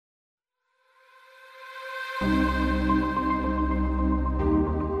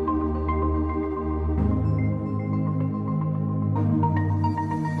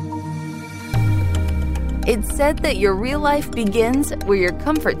It's said that your real life begins where your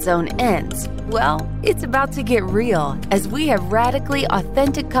comfort zone ends. Well, it's about to get real as we have radically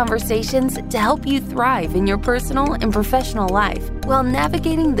authentic conversations to help you thrive in your personal and professional life while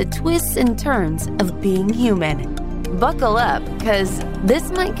navigating the twists and turns of being human. Buckle up, because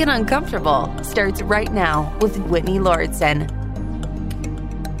This Might Get Uncomfortable starts right now with Whitney Lauritsen.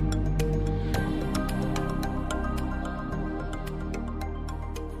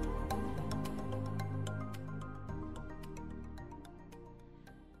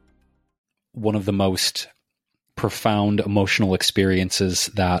 One of the most profound emotional experiences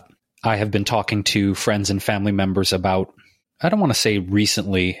that I have been talking to friends and family members about, I don't want to say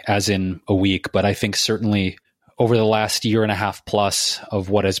recently, as in a week, but I think certainly over the last year and a half plus of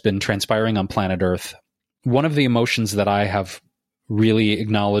what has been transpiring on planet Earth. One of the emotions that I have really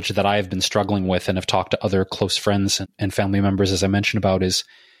acknowledged that I have been struggling with and have talked to other close friends and family members, as I mentioned about, is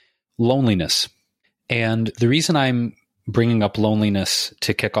loneliness. And the reason I'm bringing up loneliness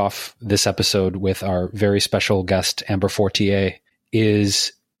to kick off this episode with our very special guest, Amber Fortier,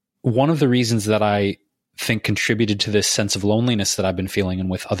 is one of the reasons that I think contributed to this sense of loneliness that I've been feeling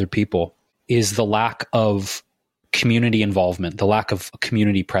and with other people is the lack of community involvement, the lack of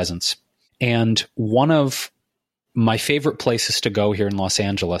community presence. And one of my favorite places to go here in Los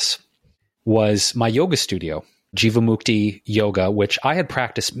Angeles was my yoga studio, Jivamukti Yoga, which I had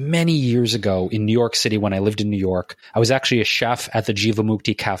practiced many years ago in New York City when I lived in New York. I was actually a chef at the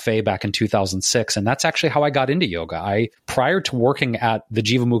Jivamukti Cafe back in 2006, and that's actually how I got into yoga. Prior to working at the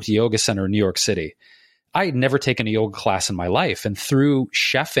Jivamukti Yoga Center in New York City, I had never taken a yoga class in my life. And through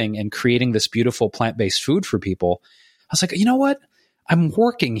chefing and creating this beautiful plant-based food for people, I was like, you know what? I'm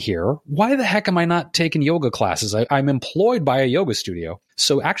working here. Why the heck am I not taking yoga classes? I'm employed by a yoga studio.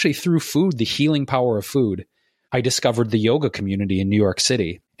 So actually through food, the healing power of food, I discovered the yoga community in New York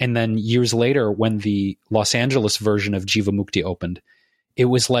City. And then years later, when the Los Angeles version of Jivamukti opened, it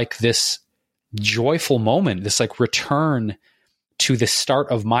was like this joyful moment, this like return to the start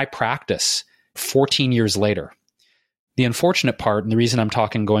of my practice 14 years later. The unfortunate part, and the reason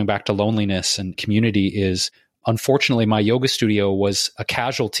I'm going back to loneliness and community, is unfortunately my yoga studio was a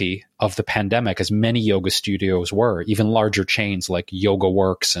casualty of the pandemic, as many yoga studios were, even larger chains like Yoga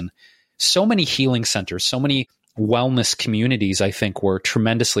Works and so many healing centers, so many wellness communities, I think, were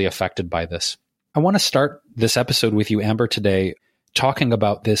tremendously affected by this. I want to start this episode with you, Amber, today, talking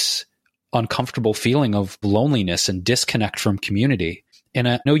about this uncomfortable feeling of loneliness and disconnect from community. And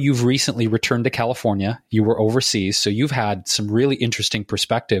I know you've recently returned to California. You were overseas, so you've had some really interesting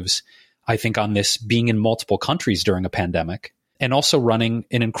perspectives, I think, on this being in multiple countries during a pandemic and also running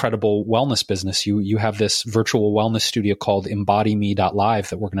an incredible wellness business. You have this virtual wellness studio called EmbodyMe.live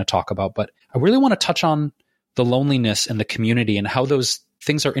that we're going to talk about. But I really want to touch on the loneliness and the community and how those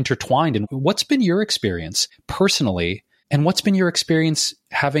things are intertwined. And what's been your experience personally? And what's been your experience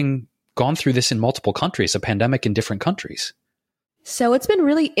having gone through this in multiple countries, a pandemic in different countries? So it's been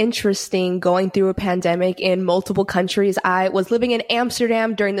really interesting going through a pandemic in multiple countries. I was living in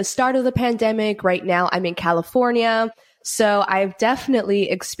Amsterdam during the start of the pandemic. Right now I'm in California. So I've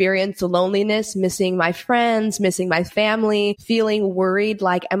definitely experienced loneliness, missing my friends, missing my family, feeling worried,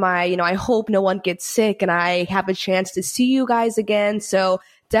 like, I hope no one gets sick and I have a chance to see you guys again. So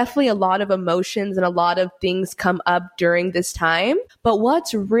definitely a lot of emotions and a lot of things come up during this time. But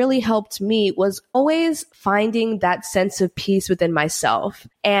what's really helped me was always finding that sense of peace within myself.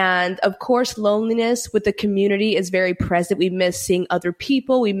 And of course, loneliness with the community is very present. We miss seeing other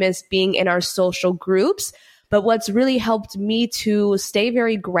people. We miss being in our social groups. But what's really helped me to stay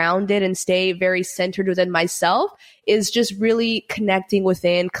very grounded and stay very centered within myself is just really connecting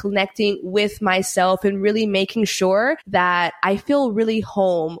with myself and really making sure that I feel really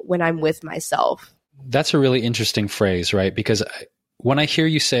home when I'm with myself. That's a really interesting phrase, right? Because when I hear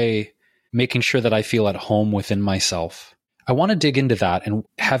you say, making sure that I feel at home within myself, I want to dig into that and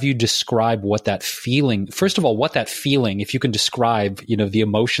have you describe what that feeling, first of all, what that feeling, if you can describe, the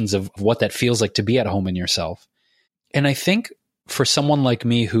emotions of what that feels like to be at home in yourself. And I think for someone like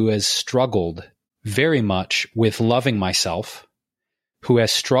me who has struggled very much with loving myself, who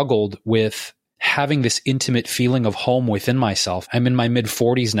has struggled with having this intimate feeling of home within myself, I'm in my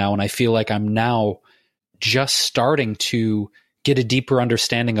mid-40s now, and I feel like I'm now just starting to get a deeper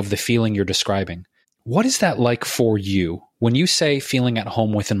understanding of the feeling you're describing. What is that like for you? When you say feeling at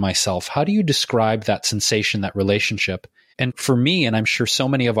home within myself, how do you describe that sensation, that relationship? And for me, and I'm sure so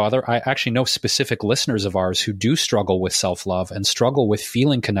many of I actually know specific listeners of ours who do struggle with self-love and struggle with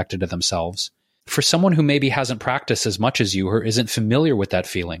feeling connected to themselves. For someone who maybe hasn't practiced as much as you or isn't familiar with that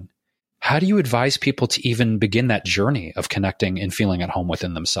feeling, how do you advise people to even begin that journey of connecting and feeling at home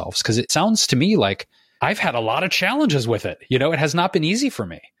within themselves? Because it sounds to me like I've had a lot of challenges with it. You know, it has not been easy for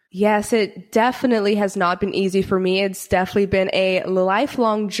me. Yes, it definitely has not been easy for me. It's definitely been a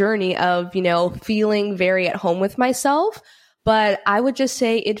lifelong journey of, feeling very at home with myself. But I would just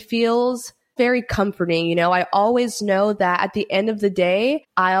say it feels very comforting. I always know that at the end of the day,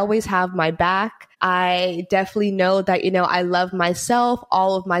 I always have my back. I definitely know that, I love myself,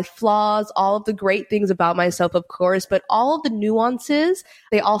 all of my flaws, all of the great things about myself, of course, but all of the nuances,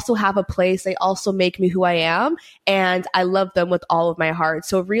 they also have a place. They also make me who I am. And I love them with all of my heart.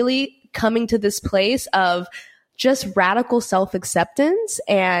 So really coming to this place of just radical self-acceptance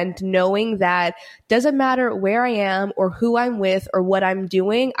and knowing that doesn't matter where I am or who I'm with or what I'm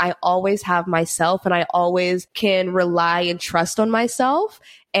doing, I always have myself and I always can rely and trust on myself.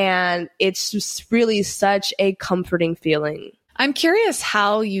 And it's just really such a comforting feeling. I'm curious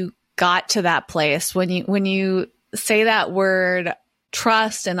how you got to that place when you say that word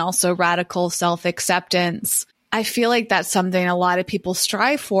trust and also radical self-acceptance. I feel like that's something a lot of people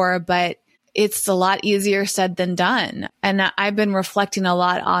strive for, but it's a lot easier said than done. And I've been reflecting a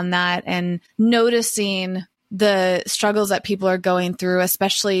lot on that and noticing the struggles that people are going through,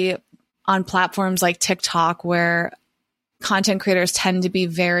 especially on platforms like TikTok, where content creators tend to be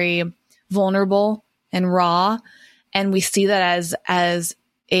very vulnerable and raw. And we see that as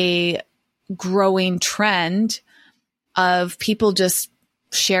a growing trend of people just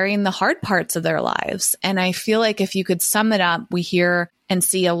sharing the hard parts of their lives. And I feel like if you could sum it up, we hear and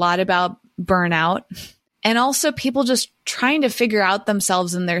see a lot about burnout and also people just trying to figure out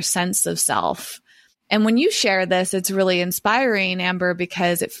themselves and their sense of self. And when you share this, it's really inspiring, Amber,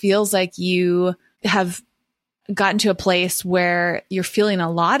 because it feels like you have gotten to a place where you're feeling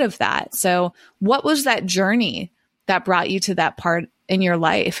a lot of that. So what was that journey that brought you to that part in your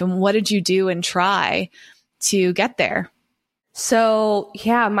life? And what did you do and try to get there? So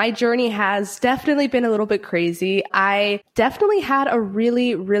yeah, my journey has definitely been a little bit crazy. I definitely had a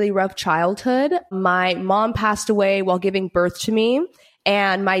really, really rough childhood. My mom passed away while giving birth to me.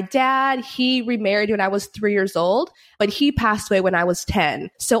 And my dad, he remarried when I was 3 years old, but he passed away when I was 10.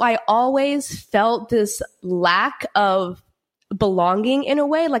 So I always felt this lack of belonging in a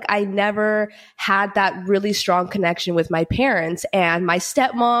way. Like I never had that really strong connection with my parents. And my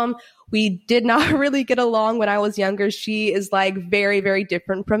stepmom, we did not really get along when I was younger. She is like very, very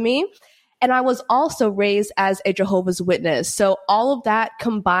different from me. And I was also raised as a Jehovah's Witness. So all of that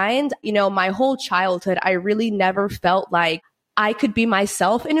combined, my whole childhood, I really never felt like I could be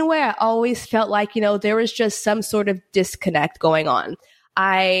myself in a way. I always felt like, there was just some sort of disconnect going on.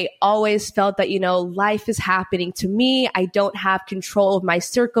 I always felt that, life is happening to me. I don't have control of my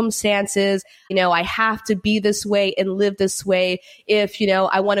circumstances. I have to be this way and live this way if,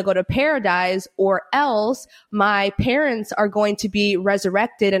 I want to go to paradise, or else my parents are going to be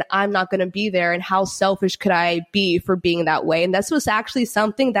resurrected and I'm not going to be there. And how selfish could I be for being that way? And this was actually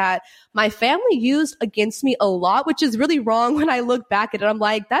something that my family used against me a lot, which is really wrong when I look back at it. I'm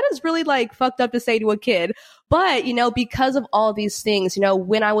like, that is really like fucked up to say to a kid. But, because of all these things,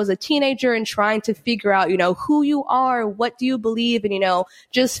 when I was a teenager and trying to figure out, who you are, what do you believe, and,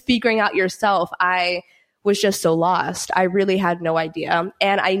 just figuring out yourself, I was just so lost. I really had no idea.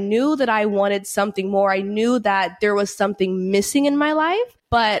 And I knew that I wanted something more. I knew that there was something missing in my life.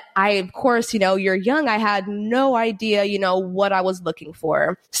 But of course, you're young. I had no idea, what I was looking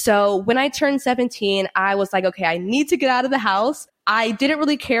for. So when I turned 17, I was like, okay, I need to get out of the house. I didn't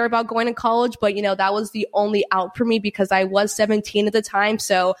really care about going to college, but, that was the only out for me because I was 17 at the time.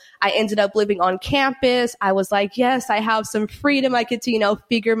 So I ended up living on campus. I was like, yes, I have some freedom. I get to,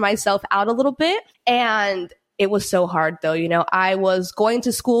 figure myself out a little bit. And it was so hard though. I was going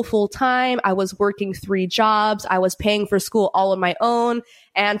to school full time. I was working 3 jobs. I was paying for school all on my own.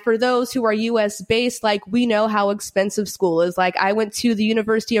 And for those who are US based, like we know how expensive school is. Like I went to the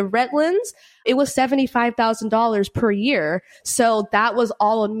University of Redlands. It was $75,000 per year. So that was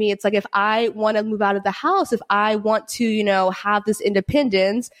all on me. It's like, if I want to move out of the house, if I want to, have this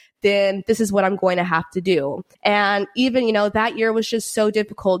independence, then this is what I'm going to have to do. And even, that year was just so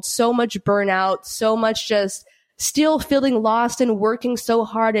difficult, so much burnout, so much just still feeling lost and working so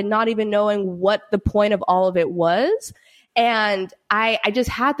hard and not even knowing what the point of all of it was. And I just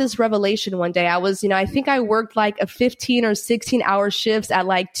had this revelation one day. I was, I think I worked like a 15 or 16 hour shifts at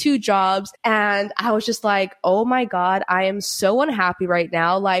like 2 jobs. And I was just like, oh my God, I am so unhappy right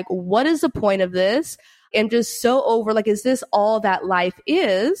now. Like, what is the point of this? I'm just so over, like, is this all that life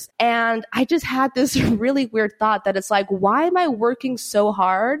is? And I just had this really weird thought that it's like, why am I working so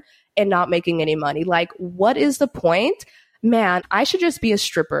hard and not making any money? Like, what is the point? Man, I should just be a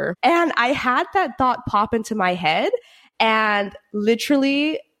stripper. And I had that thought pop into my head. And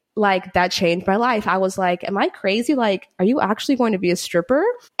literally like that changed my life. I was like, am I crazy? Like, are you actually going to be a stripper?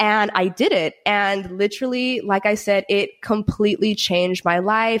 And I did it. And literally, like I said, it completely changed my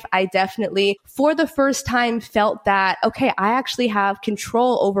life. I definitely, for the first time, felt that, okay, I actually have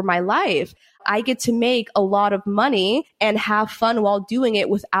control over my life. I get to make a lot of money and have fun while doing it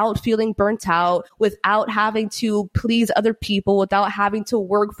without feeling burnt out, without having to please other people, without having to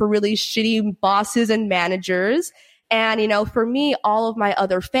work for really shitty bosses and managers. And, for me, all of my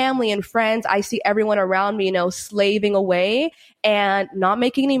other family and friends, I see everyone around me, slaving away and not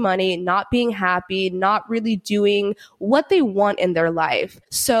making any money, not being happy, not really doing what they want in their life.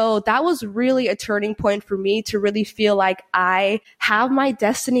 So that was really a turning point for me to really feel like I have my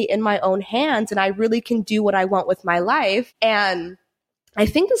destiny in my own hands and I really can do what I want with my life. And I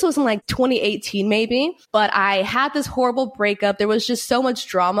think this was in like 2018 maybe, but I had this horrible breakup. There was just so much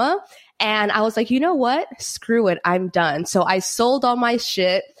drama. And I was like, you know what? Screw it. I'm done. So I sold all my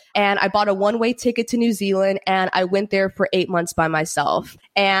shit and I bought a one-way ticket to New Zealand and I went there for 8 months by myself.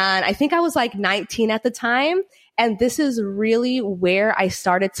 And I think I was like 19 at the time. And this is really where I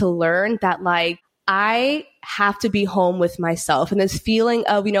started to learn that like, I have to be home with myself. And this feeling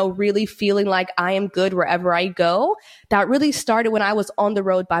of, really feeling like I am good wherever I go, that really started when I was on the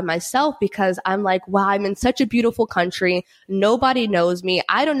road by myself, because I'm like, wow, I'm in such a beautiful country. Nobody knows me.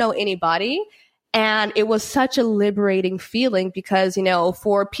 I don't know anybody. And it was such a liberating feeling because,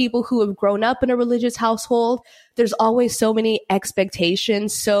 for people who have grown up in a religious household, there's always so many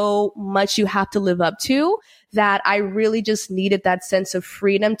expectations, so much you have to live up to, that I really just needed that sense of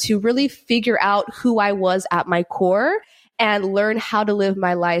freedom to really figure out who I was at my core and learn how to live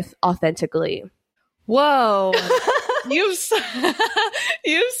my life authentically. Whoa. You've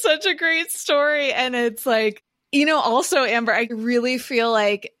such a great story. And it's like, also, Amber, I really feel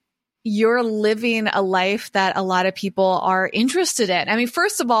like you're living a life that a lot of people are interested in. I mean,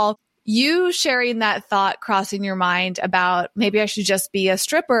 first of all, you sharing that thought crossing your mind about maybe I should just be a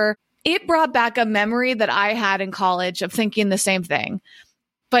stripper, it brought back a memory that I had in college of thinking the same thing.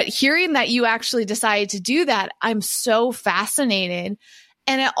 But hearing that you actually decided to do that, I'm so fascinated.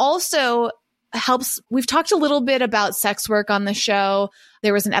 And it also helps. We've talked a little bit about sex work on the show.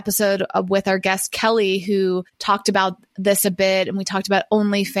 There was an episode with our guest Kelly who talked about this a bit, and we talked about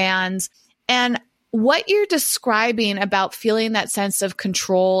OnlyFans. And what you're describing about feeling that sense of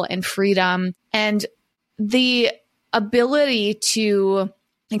control and freedom and the ability to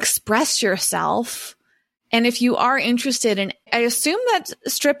express yourself. And if you are interested in, I assume that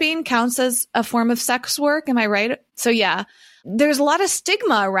stripping counts as a form of sex work. Am I right? So yeah, there's a lot of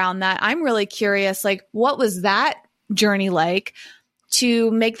stigma around that. I'm really curious, like, what was that journey like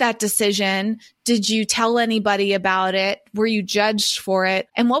to make that decision? Did you tell anybody about it? Were you judged for it?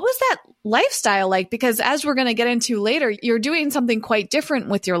 And what was that lifestyle like? Because as we're going to get into later, you're doing something quite different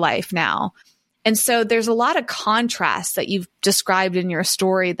with your life now. And so there's a lot of contrast that you've described in your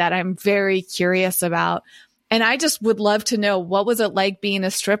story that I'm very curious about. And I just would love to know, what was it like being a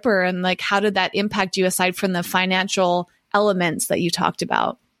stripper, and like, how did that impact you aside from the financial elements that you talked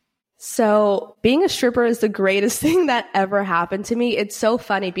about? So being a stripper is the greatest thing that ever happened to me. It's so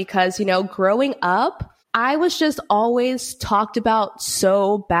funny because, growing up, I was just always talked about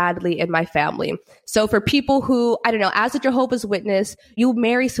so badly in my family. So for people who, I don't know, as a Jehovah's Witness, you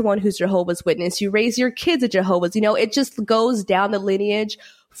marry someone who's Jehovah's Witness, you raise your kids a Jehovah's, it just goes down the lineage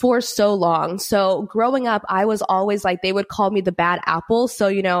for so long. So growing up, I was always like, they would call me the bad apple.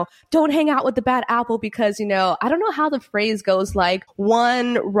 So, don't hang out with the bad apple because, I don't know how the phrase goes, like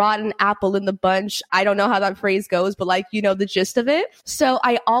one rotten apple in the bunch. I don't know how that phrase goes, but like, the gist of it. So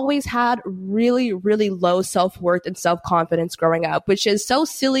I always had really, really low self-worth and self-confidence growing up, which is so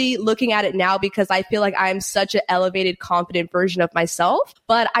silly looking at it now because I feel like I'm such an elevated, confident version of myself.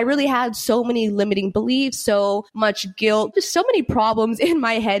 But I really had so many limiting beliefs, so much guilt, just so many problems in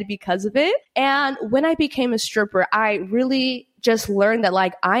my head because of it. And when I became a stripper, I really just learned that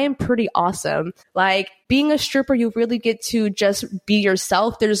like, I am pretty awesome. Like being a stripper, you really get to just be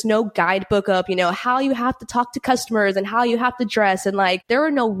yourself. There's no guidebook of, how you have to talk to customers and how you have to dress. And like, there are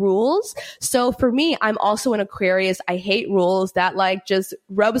no rules. So for me, I'm also an Aquarius. I hate rules. That like just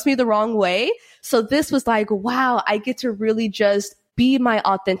rubs me the wrong way. So this was like, wow, I get to really just be my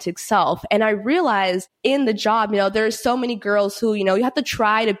authentic self. And I realized in the job, there's so many girls who, you have to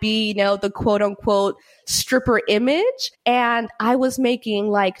try to be, the quote unquote stripper image. And I was making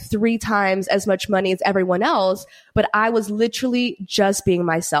like 3 times as much money as everyone else. but I was literally just being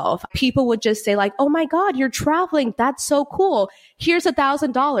myself. People would just say like, oh my God, you're traveling. That's so cool. Here's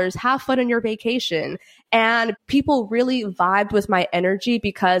 $1,000. Have fun on your vacation. And people really vibed with my energy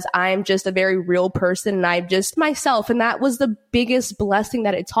because I'm just a very real person and I'm just myself. And that was the biggest blessing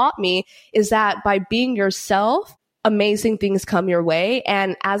that it taught me, is that by being yourself, amazing things come your way.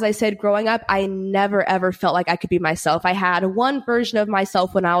 And as I said, growing up, I never ever felt like I could be myself. I had one version of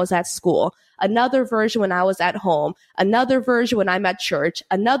myself when I was at school, another version when I was at home, another version when I'm at church,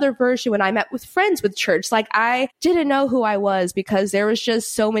 another version when I met with friends with church. Like I didn't know who I was because there was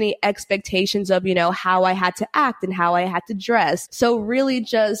just so many expectations of, how I had to act and how I had to dress. So really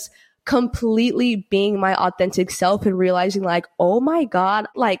just completely being my authentic self and realizing like, oh my God,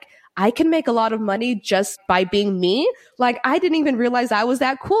 like I can make a lot of money just by being me. Like I didn't even realize I was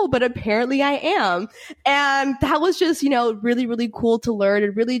that cool, but apparently I am. And that was just, really, really cool to learn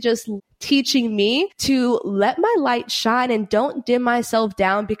and really just teaching me to let my light shine and don't dim myself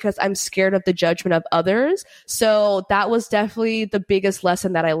down because I'm scared of the judgment of others. So that was definitely the biggest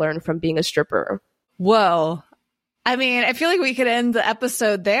lesson that I learned from being a stripper. Whoa. I mean, I feel like we could end the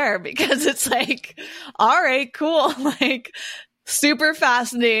episode there because it's like, all right, cool. Like, super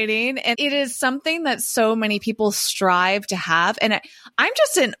fascinating. And it is something that so many people strive to have. And I'm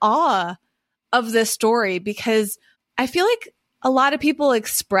just in awe of this story because I feel like a lot of people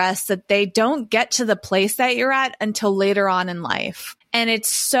express that they don't get to the place that you're at until later on in life. And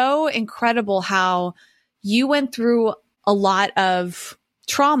it's so incredible how you went through a lot of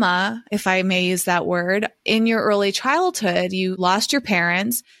trauma, if I may use that word, in your early childhood. You lost your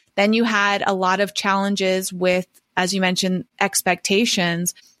parents. Then you had a lot of challenges with, as you mentioned,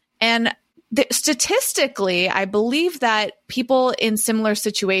 expectations. And statistically, I believe that people in similar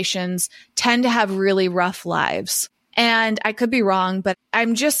situations tend to have really rough lives. And I could be wrong, but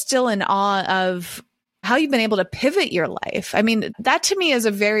I'm just still in awe of how you've been able to pivot your life. I mean, that to me is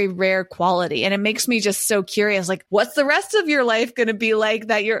a very rare quality. And it makes me just so curious, like, what's the rest of your life going to be like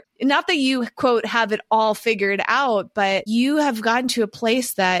that you're not that you, quote, have it all figured out, but you have gotten to a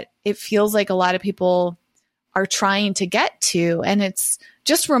place that it feels like a lot of people are trying to get to. And it's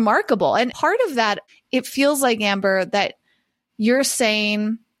just remarkable. And part of that, it feels like, Amber, that you're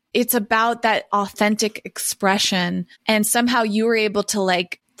saying it's about that authentic expression. And somehow you were able to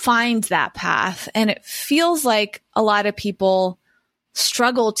like find that path. And it feels like a lot of people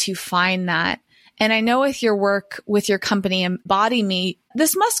struggle to find that. And I know with your work with your company, Embody Me,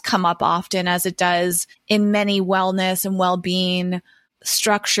 this must come up often, as it does in many wellness and well-being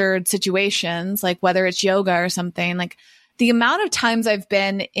structured situations, like whether it's yoga or something. Like the amount of times I've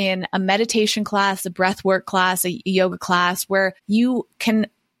been in a meditation class, a breathwork class, a yoga class, where you can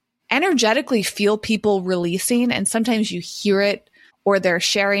energetically feel people releasing, and sometimes you hear it or they're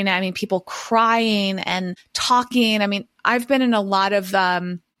sharing it. I mean, people crying and talking. I mean, I've been in a lot of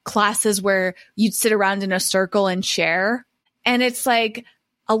classes where you'd sit around in a circle and share. And it's like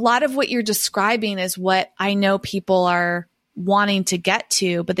a lot of what you're describing is what I know people are wanting to get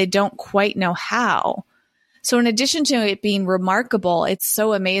to, but they don't quite know how. So in addition to it being remarkable, it's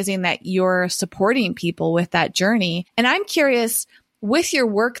so amazing that you're supporting people with that journey. And I'm curious, with your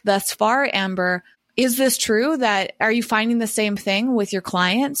work thus far, Amber, is this true? That are you finding the same thing with your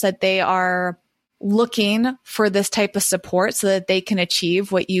clients, that they are looking for this type of support so that they can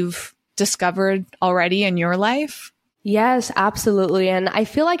achieve what you've discovered already in your life? Yes, absolutely. And I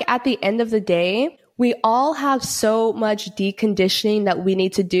feel like at the end of the day, we all have so much deconditioning that we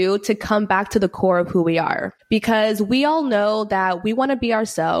need to do to come back to the core of who we are. Because we all know that we want to be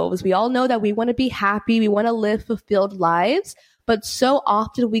ourselves. We all know that we want to be happy. We want to live fulfilled lives. But so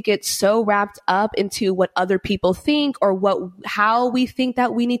often we get so wrapped up into what other people think or how we think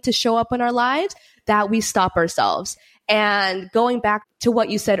that we need to show up in our lives that we stop ourselves. And going back to what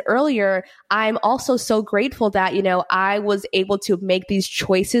you said earlier, I'm also so grateful that, I was able to make these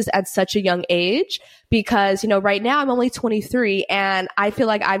choices at such a young age because, right now I'm only 23 and I feel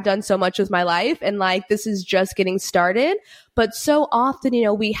like I've done so much with my life and like this is just getting started. But so often,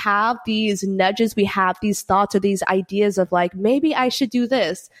 we have these nudges, we have these thoughts or these ideas of like, maybe I should do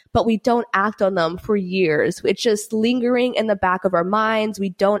this, but we don't act on them for years. It's just lingering in the back of our minds. We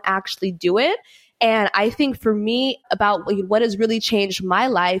don't actually do it. And I think for me, about what has really changed my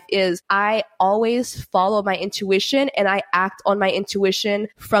life is I always follow my intuition and I act on my intuition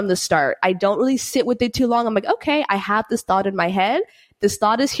from the start. I don't really sit with it too long. I'm like, okay, I have this thought in my head. This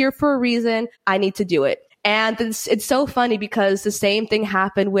thought is here for a reason. I need to do it. And it's so funny because the same thing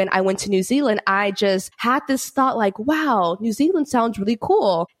happened when I went to New Zealand. I just had this thought like, wow, New Zealand sounds really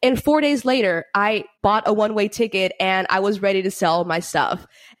cool. And 4 days later, I bought a one-way ticket and I was ready to sell my stuff.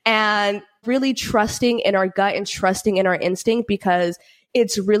 And really trusting in our gut and trusting in our instinct, because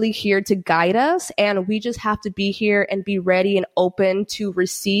it's really here to guide us. And we just have to be here and be ready and open to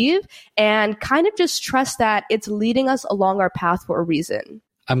receive and kind of just trust that it's leading us along our path for a reason.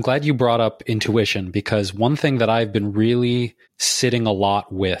 I'm glad you brought up intuition, because one thing that I've been really sitting a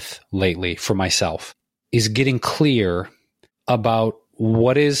lot with lately for myself is getting clear about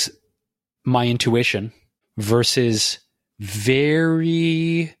what is my intuition versus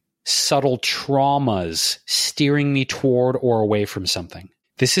very subtle traumas steering me toward or away from something.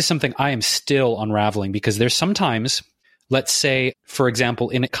 This is something I am still unraveling, because there's sometimes, let's say, for example,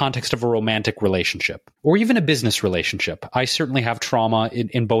 in a context of a romantic relationship or even a business relationship, I certainly have trauma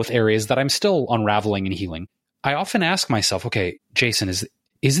in both areas that I'm still unraveling and healing. I often ask myself, okay, Jason, is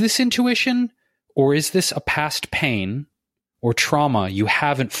this intuition, or is this a past pain or trauma you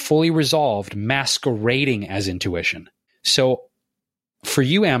haven't fully resolved masquerading as intuition? So for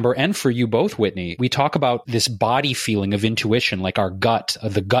you, Amber, and for you both, Whitney, we talk about this body feeling of intuition, like our gut,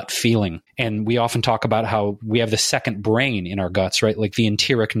 the gut feeling. And we often talk about how we have the second brain in our guts, right? Like the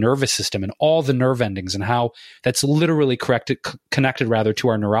enteric nervous system and all the nerve endings, and how that's literally connected to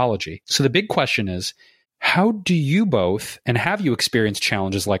our neurology. So the big question is, how do you both, and have you experienced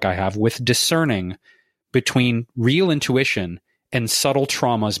challenges like I have with discerning between real intuition and subtle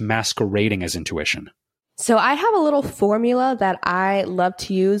traumas masquerading as intuition? So I have a little formula that I love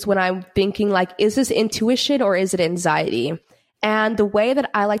to use when I'm thinking like, is this intuition or is it anxiety? And the way that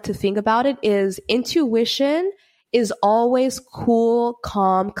I like to think about it is intuition is always cool,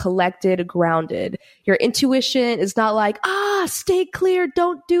 calm, collected, grounded. Your intuition is not like, stay clear,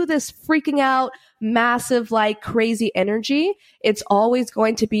 don't do this, freaking out, massive, like crazy energy. It's always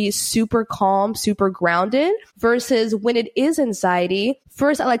going to be super calm, super grounded, versus when it is anxiety.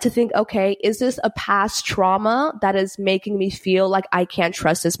 First, I like to think, okay, is this a past trauma that is making me feel like I can't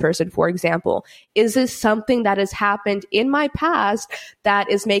trust this person, for example? Is this something that has happened in my past that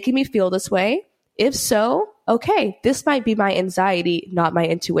is making me feel this way? If so, okay, this might be my anxiety, not my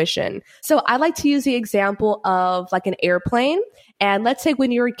intuition. So I like to use the example of like an airplane. And let's say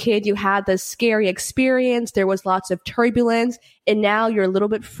when you were a kid, you had this scary experience, there was lots of turbulence, and now you're a little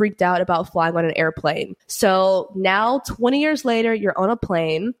bit freaked out about flying on an airplane. So now 20 years later, you're on a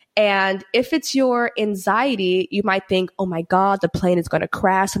plane. And if it's your anxiety, you might think, oh my God, the plane is going to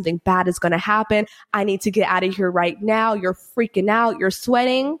crash. Something bad is going to happen. I need to get out of here right now. You're freaking out. You're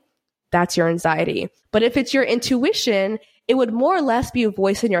sweating. That's your anxiety. But if it's your intuition, it would more or less be a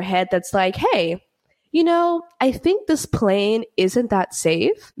voice in your head that's like, hey, I think this plane isn't that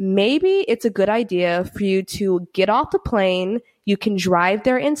safe. Maybe it's a good idea for you to get off the plane. You can drive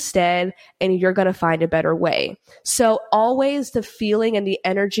there instead, and you're going to find a better way. So always the feeling and the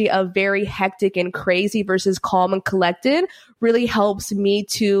energy of very hectic and crazy versus calm and collected really helps me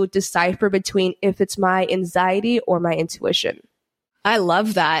to decipher between if it's my anxiety or my intuition. I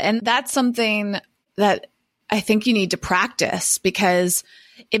love that. And that's something that I think you need to practice, because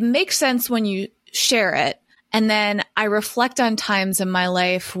it makes sense when you share it. And then I reflect on times in my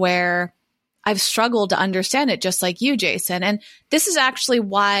life where I've struggled to understand it, just like you, Jason. And this is actually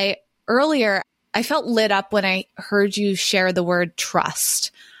why earlier I felt lit up when I heard you share the word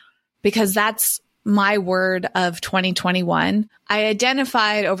trust, because that's my word of 2021. I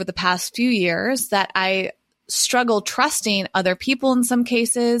identified over the past few years that I struggle trusting other people in some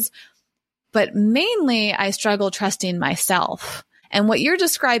cases, but mainly I struggle trusting myself. And what you're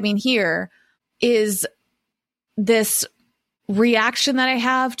describing here is this reaction that I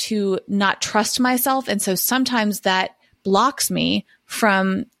have to not trust myself. And so sometimes that blocks me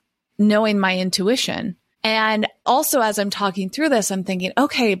from knowing my intuition. And also, as I'm talking through this, I'm thinking,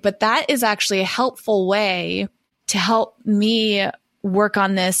 okay, but that is actually a helpful way to help me work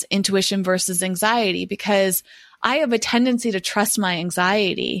on this intuition versus anxiety, because I have a tendency to trust my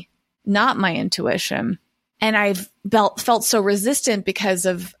anxiety, not my intuition. And I've felt so resistant because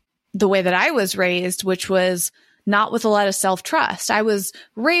of the way that I was raised, which was not with a lot of self-trust. I was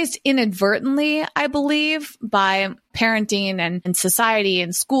raised inadvertently, I believe, by parenting and society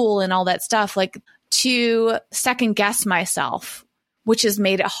and school and all that stuff, like to second guess myself, which has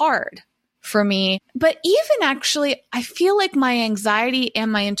made it hard for me. But even actually, I feel like my anxiety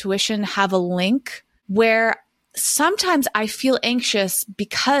and my intuition have a link where sometimes I feel anxious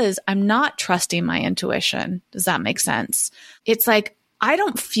because I'm not trusting my intuition. Does that make sense? It's like, I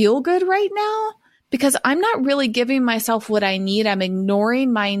don't feel good right now because I'm not really giving myself what I need. I'm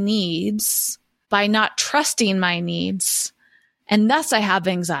ignoring my needs by not trusting my needs. And thus I have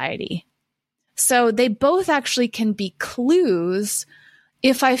anxiety. So they both actually can be clues.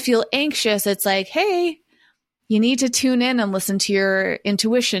 If I feel anxious, it's like, hey, you need to tune in and listen to your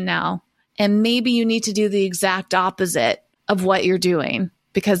intuition now. And maybe you need to do the exact opposite of what you're doing,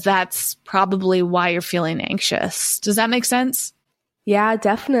 because that's probably why you're feeling anxious. Does that make sense? Yeah,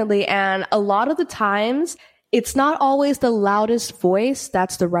 definitely. And a lot of the times, it's not always the loudest voice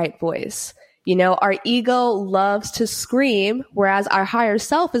that's the right voice. You know, our ego loves to scream, whereas our higher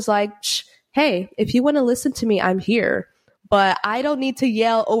self is like, hey, if you want to listen to me, I'm here. But I don't need to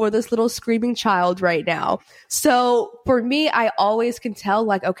yell over this little screaming child right now. So for me, I always can tell,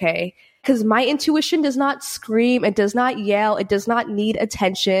 like, okay, because my intuition does not scream, it does not yell, it does not need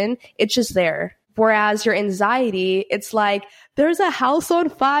attention. It's just there. Whereas your anxiety, it's like, there's a house on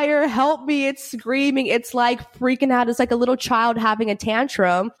fire, help me, it's screaming, it's like freaking out, it's like a little child having a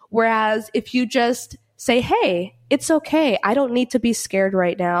tantrum. Whereas if you just say, hey, it's okay, I don't need to be scared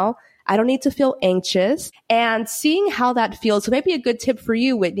right now, I don't need to feel anxious, and seeing how that feels. So maybe a good tip for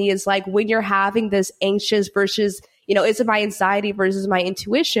you, Whitney, is like when you're having this anxious versus, you know, is it my anxiety versus my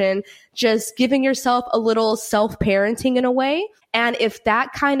intuition, just giving yourself a little self-parenting in a way. And if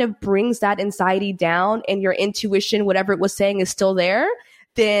that kind of brings that anxiety down and your intuition, whatever it was saying, is still there,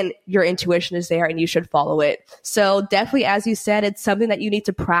 then your intuition is there and you should follow it. So definitely, as you said, it's something that you need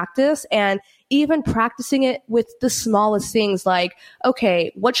to practice, and even practicing it with the smallest things like,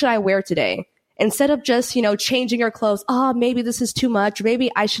 okay, what should I wear today? Instead of just, you know, changing your clothes, maybe this is too much, maybe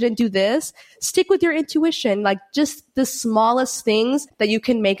I shouldn't do this. Stick with your intuition. Like, just the smallest things that you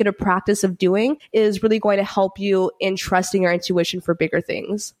can make it a practice of doing is really going to help you in trusting your intuition for bigger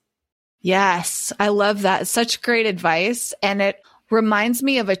things. Yes, I love that. Such great advice. And it reminds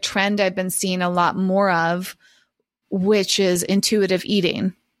me of a trend I've been seeing a lot more of, which is intuitive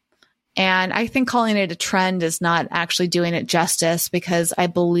eating. And I think calling it a trend is not actually doing it justice, because I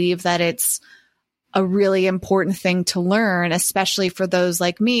believe that it's a really important thing to learn, especially for those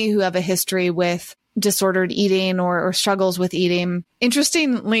like me who have a history with disordered eating or struggles with eating.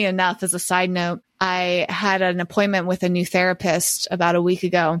 Interestingly enough, as a side note, I had an appointment with a new therapist about a week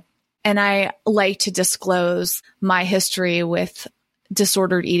ago, and I like to disclose my history with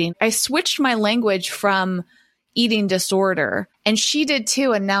disordered eating. I switched my language from eating disorder, and she did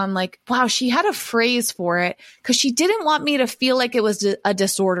too. And now I'm like, wow, she had a phrase for it, because she didn't want me to feel like it was a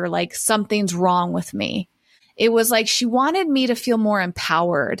disorder, like something's wrong with me. It was like she wanted me to feel more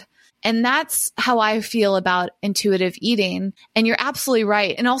empowered. And that's how I feel about intuitive eating. And you're absolutely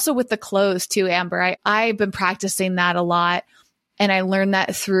right. And also with the clothes too, Amber, I've been practicing that a lot. And I learned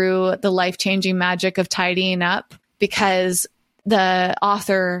that through the life-changing magic of tidying up, because the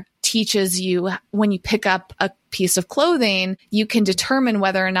author teaches you, when you pick up a piece of clothing, you can determine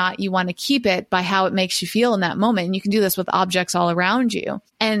whether or not you want to keep it by how it makes you feel in that moment. And you can do this with objects all around you.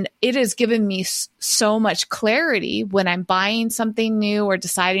 And it has given me so much clarity when I'm buying something new or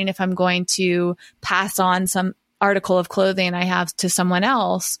deciding if I'm going to pass on some article of clothing I have to someone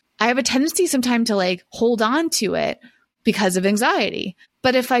else. I have a tendency sometimes to like hold on to it because of anxiety.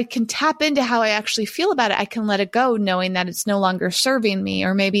 But if I can tap into how I actually feel about it, I can let it go, knowing that it's no longer serving me,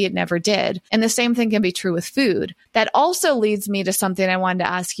 or maybe it never did. And the same thing can be true with food. That also leads me to something I wanted to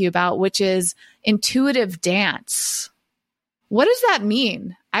ask you about, which is intuitive dance. What does that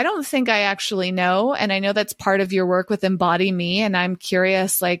mean? I don't think I actually know. And I know that's part of your work with Embody Me. And I'm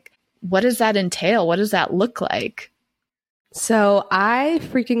curious, like, what does that entail? What does that look like? So I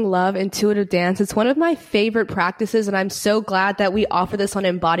freaking love intuitive dance. It's one of my favorite practices, and I'm so glad that we offer this on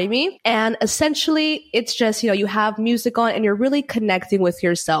Embody Me. And essentially, it's just, you know, you have music on and you're really connecting with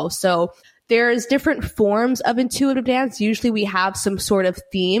yourself. So there's different forms of intuitive dance. Usually we have some sort of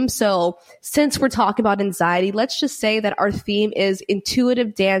theme. So since we're talking about anxiety, let's just say that our theme is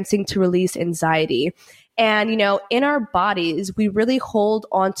intuitive dancing to release anxiety. And, you know, in our bodies, we really hold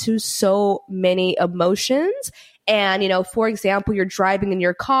onto so many emotions. And, you know, for example, you're driving in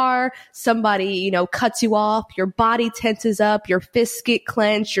your car, somebody, you know, cuts you off, your body tenses up, your fists get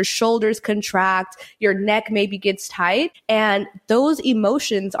clenched, your shoulders contract, your neck maybe gets tight. And those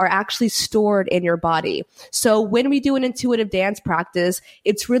emotions are actually stored in your body. So when we do an intuitive dance practice,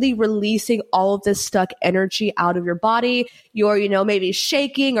 it's really releasing all of this stuck energy out of your body. You're, you know, maybe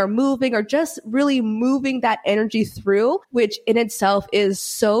shaking or moving or just really moving that energy through, which in itself is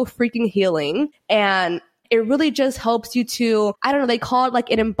so freaking healing. And it really just helps you to, I don't know, they call it like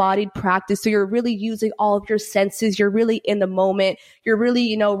an embodied practice. So you're really using all of your senses. You're really in the moment. You're really,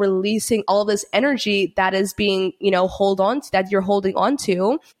 you know, releasing all of this energy that is being, you know, that you're holding on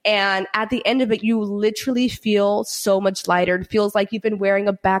to. And at the end of it, you literally feel so much lighter. It feels like you've been wearing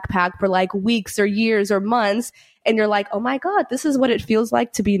a backpack for like weeks or years or months. and you're like, oh my God, this is what it feels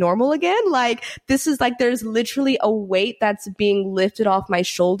like to be normal again. Like, this is like, there's literally a weight that's being lifted off my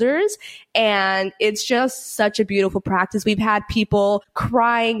shoulders. And it's just such a beautiful practice. We've had people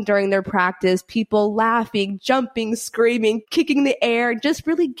crying during their practice, people laughing, jumping, screaming, kicking the air, just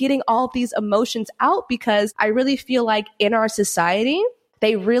really getting all of these emotions out, because I really feel like in our society,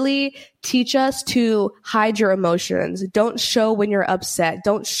 they really teach us to hide your emotions. Don't show when you're upset.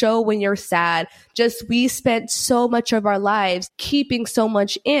 Don't show when you're sad. Just, we spent so much of our lives keeping so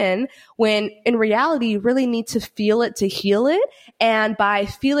much in, when in reality, you really need to feel it to heal it. And by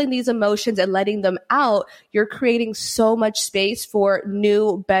feeling these emotions and letting them out, you're creating so much space for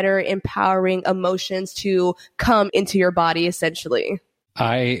new, better, empowering emotions to come into your body, essentially.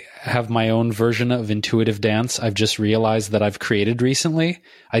 I have my own version of intuitive dance. I've just realized that I've created recently.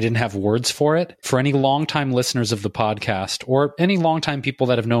 I didn't have words for it. For any longtime listeners of the podcast, or any longtime people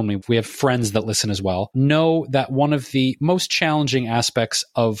that have known me, we have friends that listen as well, know that one of the most challenging aspects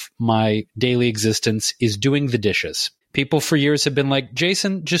of my daily existence is doing the dishes. People for years have been like,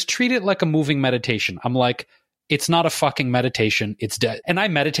 Jason, just treat it like a moving meditation. I'm like, it's not a fucking meditation. It's dead. And I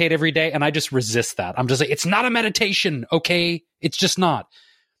meditate every day, and I just resist that. I'm just like, it's not a meditation. Okay. It's just not.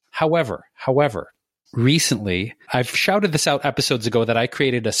 However, recently, I've shouted this out episodes ago that I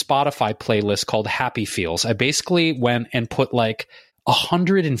created a Spotify playlist called Happy Feels. I basically went and put like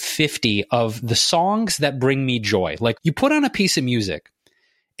 150 of the songs that bring me joy. Like, you put on a piece of music,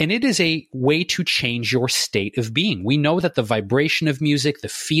 and it is a way to change your state of being. We know that the vibration of music, the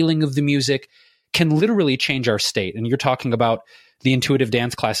feeling of the music, can literally change our state. And you're talking about the intuitive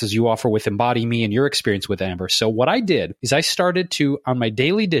dance classes you offer with Embody Me and your experience with Amber. So what I did is I started to, on my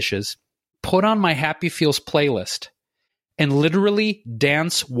daily dishes, put on my Happy Feels playlist and literally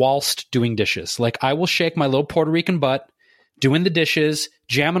dance whilst doing dishes. Like, I will shake my little Puerto Rican butt, doing the dishes,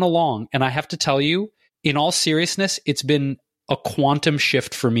 jamming along. And I have to tell you, in all seriousness, it's been a quantum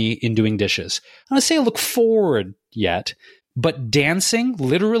shift for me in doing dishes. I don't say I look forward yet, but dancing,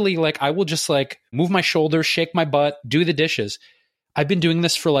 literally, like, I will just like move my shoulders, shake my butt, do the dishes. I've been doing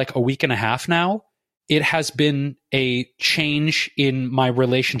this for like a week and a half now. It has been a change in my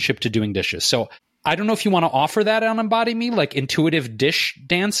relationship to doing dishes. So I don't know if you want to offer that on Embody Me, like intuitive dish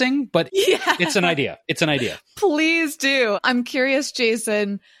dancing, but It's an idea. It's an idea. Please do. I'm curious,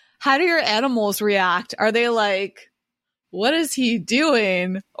 Jason, how do your animals react? Are they like, what is he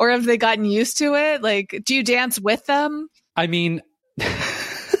doing? Or have they gotten used to it? Like, do you dance with them? I mean,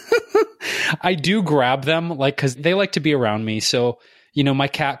 I do grab them, like, because they like to be around me. So, you know, my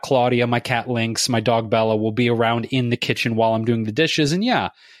cat Claudia, my cat Lynx, my dog Bella will be around in the kitchen while I'm doing the dishes. And yeah,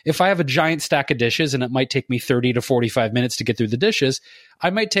 if I have a giant stack of dishes and it might take me 30 to 45 minutes to get through the dishes, I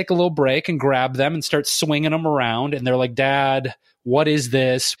might take a little break and grab them and start swinging them around. And they're like, Dad, what is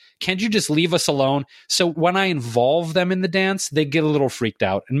this? Can't you just leave us alone? So when I involve them in the dance, they get a little freaked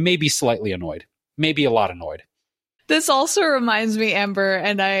out and maybe slightly annoyed, maybe a lot annoyed. This also reminds me, Amber,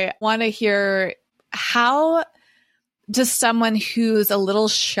 and I want to hear, how does someone who's a little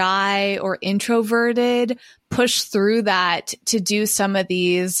shy or introverted push through that to do some of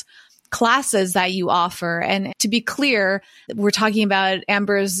these classes that you offer? And to be clear, we're talking about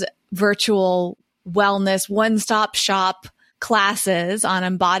Amber's virtual wellness one-stop shop classes on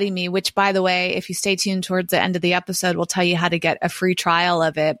Embody Me, which, by the way, if you stay tuned towards the end of the episode, we'll tell you how to get a free trial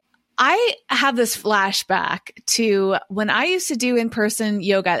of it. I have this flashback to when I used to do in-person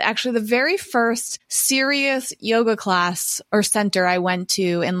yoga. Actually, the very first serious yoga class or center I went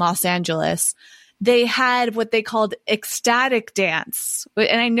to in Los Angeles, they had what they called ecstatic dance.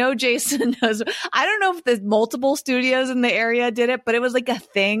 And I know Jason knows. I don't know if the multiple studios in the area did it, but it was like a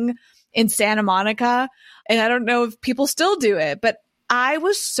thing in Santa Monica. And I don't know if people still do it, but I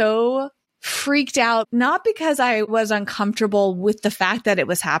was so freaked out, not because I was uncomfortable with the fact that it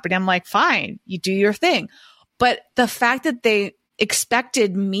was happening. I'm like, fine, you do your thing. But the fact that they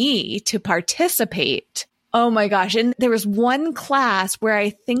expected me to participate. Oh my gosh. And there was one class where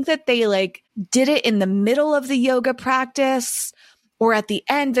I think that they like did it in the middle of the yoga practice or at the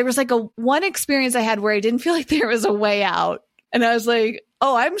end. There was like one experience I had where I didn't feel like there was a way out. And I was like,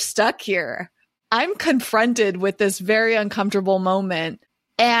 oh, I'm stuck here. I'm confronted with this very uncomfortable moment.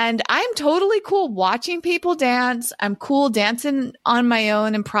 And I'm totally cool watching people dance. I'm cool dancing on my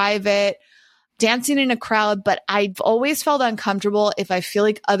own in private, dancing in a crowd, but I've always felt uncomfortable if I feel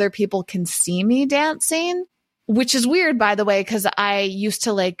like other people can see me dancing, which is weird, by the way, because I used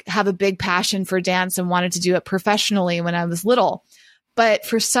to like have a big passion for dance and wanted to do it professionally when I was little. But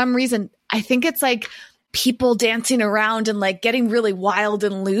for some reason, I think it's like people dancing around and like getting really wild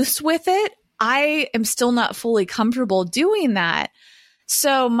and loose with it. I am still not fully comfortable doing that.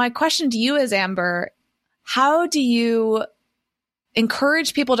 So my question to you is, Amber, how do you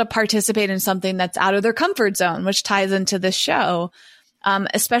encourage people to participate in something that's out of their comfort zone, which ties into this show?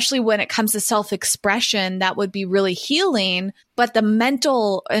 Especially when it comes to self-expression, that would be really healing, but the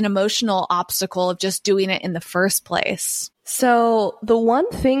mental and emotional obstacle of just doing it in the first place. So the one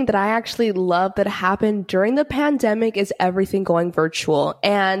thing that I actually love that happened during the pandemic is everything going virtual.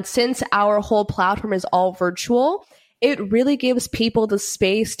 And since our whole platform is all virtual, it really gives people the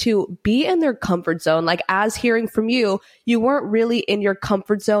space to be in their comfort zone. Like, as hearing from you, you weren't really in your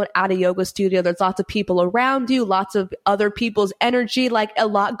comfort zone at a yoga studio. There's lots of people around you, lots of other people's energy, like a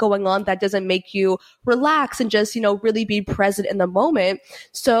lot going on that doesn't make you relax and just, really be present in the moment.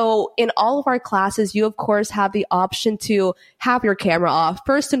 So in all of our classes, you of course have the option to have your camera off.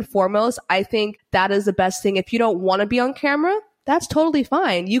 First and foremost, I think that is the best thing. If you don't want to be on camera, that's totally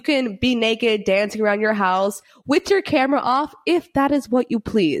fine. You can be naked, dancing around your house with your camera off if that is what you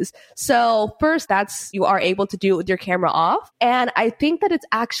please. So first, you are able to do it with your camera off. And I think that it's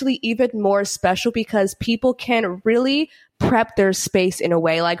actually even more special because people can really prep their space in a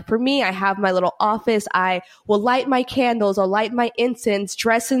way. Like for me, I have my little office. I will light my candles, I'll light my incense,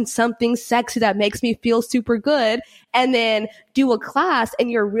 dress in something sexy that makes me feel super good, and then do a class. And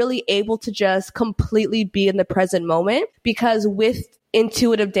you're really able to just completely be in the present moment, because with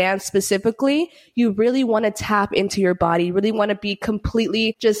intuitive dance specifically, you really want to tap into your body. You really want to be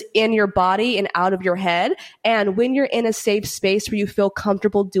completely just in your body and out of your head. And when you're in a safe space where you feel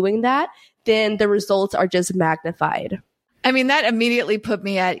comfortable doing that, then the results are just magnified. I mean, that immediately put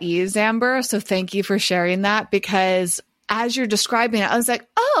me at ease, Amber. So thank you for sharing that, because as you're describing it, I was like,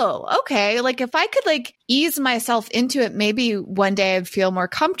 oh, okay. Like if I could ease myself into it, maybe one day I'd feel more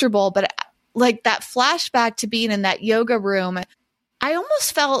comfortable. But like that flashback to being in that yoga room, I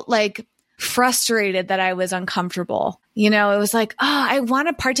almost felt frustrated that I was uncomfortable. It was like, I want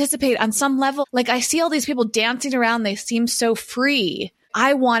to participate on some level. Like I see all these people dancing around. They seem so free.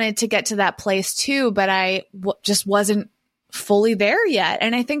 I wanted to get to that place too, but I just wasn't fully there yet.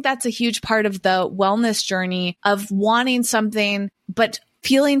 And I think that's a huge part of the wellness journey of wanting something, but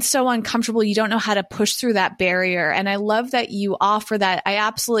feeling so uncomfortable, you don't know how to push through that barrier. And I love that you offer that. I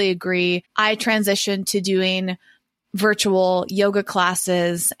absolutely agree. I transitioned to doing virtual yoga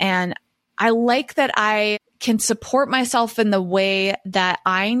classes, and I like that I can support myself in the way that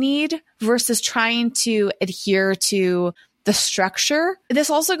I need versus trying to adhere to the structure. This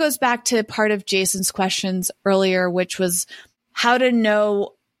also goes back to part of Jason's questions earlier, which was how to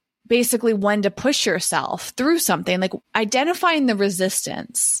know basically when to push yourself through something, like identifying the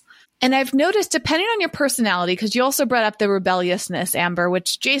resistance. And I've noticed, depending on your personality, because you also brought up the rebelliousness, Amber,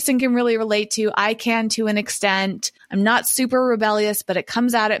 which Jason can really relate to. I can to an extent. I'm not super rebellious, but it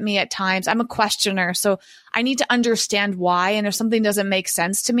comes out at me at times. I'm a questioner, so I need to understand why. And if something doesn't make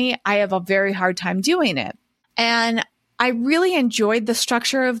sense to me, I have a very hard time doing it. And I really enjoyed the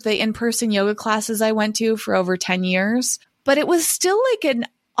structure of the in-person yoga classes I went to for over 10 years, but it was still an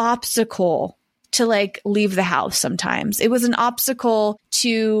obstacle to leave the house sometimes. It was an obstacle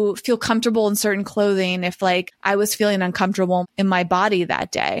to feel comfortable in certain clothing if I was feeling uncomfortable in my body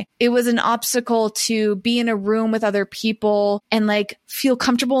that day. It was an obstacle to be in a room with other people and feel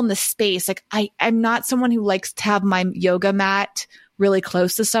comfortable in the space. I'm not someone who likes to have my yoga mat really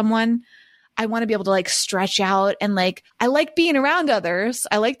close to someone. I want to be able to stretch out and I like being around others.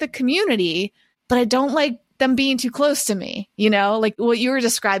 I like the community, but I don't like them being too close to me, like what you were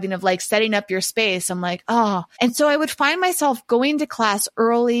describing of setting up your space. I'm oh. And so I would find myself going to class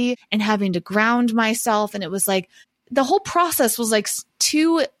early and having to ground myself. And it was the whole process was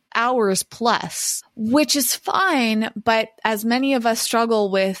 2 hours plus, which is fine. But as many of us struggle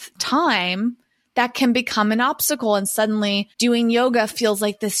with time, that can become an obstacle. And suddenly doing yoga feels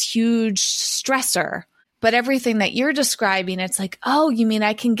like this huge stressor. But everything that you're describing, it's oh, you mean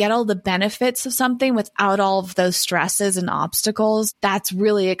I can get all the benefits of something without all of those stresses and obstacles? That's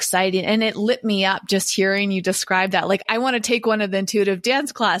really exciting. And it lit me up just hearing you describe that. I want to take one of the intuitive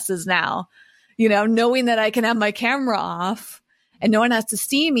dance classes now, knowing that I can have my camera off and no one has to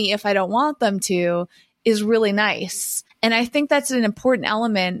see me if I don't want them to is really nice. And I think that's an important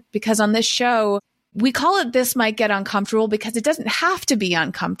element because on this show, we call it This Might Get Uncomfortable because it doesn't have to be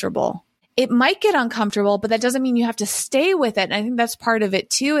uncomfortable. It might get uncomfortable, but that doesn't mean you have to stay with it. And I think that's part of it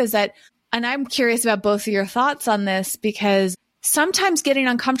too, is that, and I'm curious about both of your thoughts on this, because sometimes getting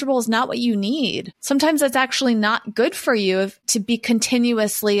uncomfortable is not what you need. Sometimes that's actually not good for you to be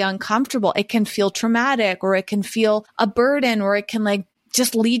continuously uncomfortable. It can feel traumatic, or it can feel a burden, or it can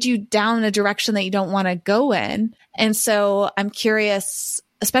just lead you down a direction that you don't want to go in. And so I'm curious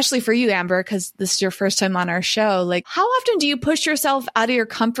especially for you, Amber, because this is your first time on our show, like how often do you push yourself out of your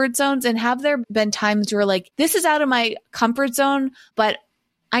comfort zones? And have there been times where like, this is out of my comfort zone, but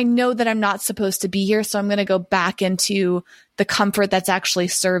I know that I'm not supposed to be here, so I'm going to go back into the comfort that's actually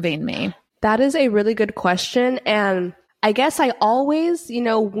serving me? That is a really good question. And I guess I always,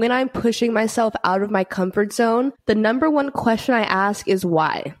 when I'm pushing myself out of my comfort zone, the number one question I ask is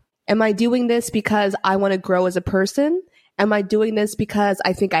why? Am I doing this because I want to grow as a person? Am I doing this because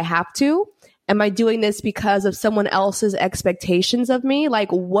I think I have to? Am I doing this because of someone else's expectations of me?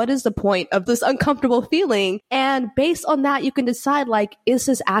 Like, what is the point of this uncomfortable feeling? And based on that, you can decide, like, is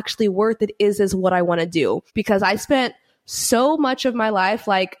this actually worth it? Is this what I want to do? Because I spent so much of my life,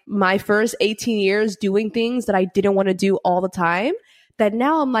 like my first 18 years, doing things that I didn't want to do all the time, that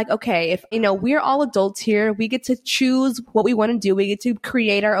now I'm like, okay, if, we're all adults here, we get to choose what we want to do. We get to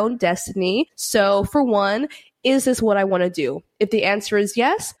create our own destiny. So for one, is this what I want to do? If the answer is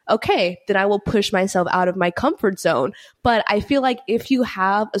yes, okay, then I will push myself out of my comfort zone. But I feel like if you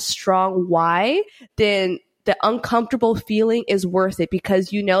have a strong why, then the uncomfortable feeling is worth it,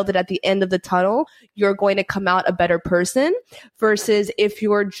 because you know that at the end of the tunnel, you're going to come out a better person, versus if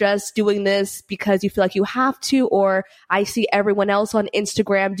you're just doing this because you feel like you have to, or I see everyone else on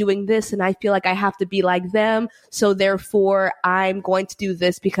Instagram doing this and I feel like I have to be like them, so therefore I'm going to do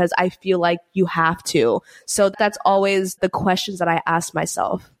this because I feel like you have to. So that's always the questions that I ask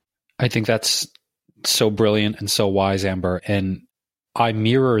myself. I think that's so brilliant and so wise, Amber. And I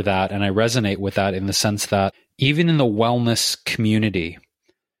mirror that and I resonate with that in the sense that even in the wellness community,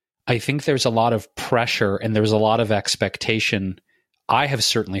 I think there's a lot of pressure and there's a lot of expectation. I have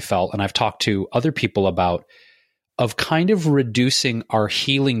certainly felt, and I've talked to other people about, of kind of reducing our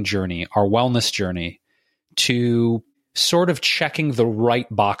healing journey, our wellness journey, to sort of checking the right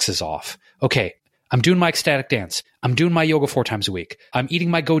boxes off. Okay, I'm doing my ecstatic dance. I'm doing my yoga 4 times a week. I'm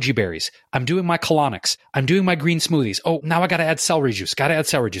eating my goji berries. I'm doing my colonics. I'm doing my green smoothies. Oh, now I got to add celery juice.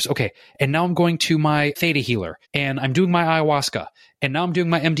 Okay. And now I'm going to my theta healer, and I'm doing my ayahuasca, and now I'm doing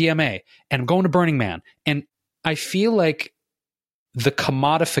my MDMA, and I'm going to Burning Man. And I feel like the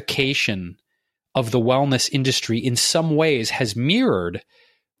commodification of the wellness industry in some ways has mirrored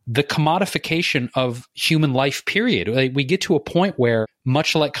the commodification of human life, period. Like, we get to a point where,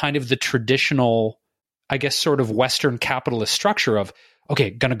 much like kind of the traditional, I guess, sort of Western capitalist structure of, okay,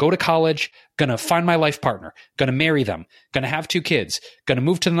 going to go to college, going to find my life partner, going to marry them, going to have 2 kids, going to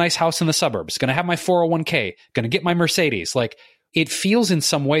move to the nice house in the suburbs, going to have my 401k, going to get my Mercedes. Like, it feels in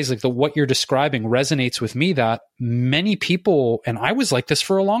some ways like what you're describing resonates with me, that many people, and I was like this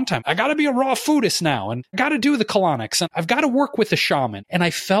for a long time, I got to be a raw foodist now, and I got to do the colonics, and I've got to work with the shaman. And I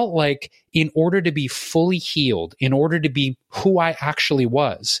felt like in order to be fully healed, in order to be who I actually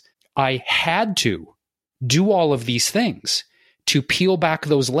was, I had to do all of these things to peel back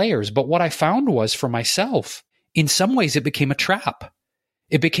those layers. But what I found was, for myself, in some ways it became a trap.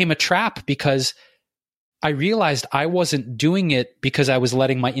 It became a trap because I realized I wasn't doing it because I was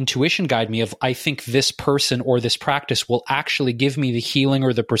letting my intuition guide me of, I think this person or this practice will actually give me the healing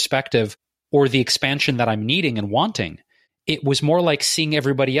or the perspective or the expansion that I'm needing and wanting. It was more like seeing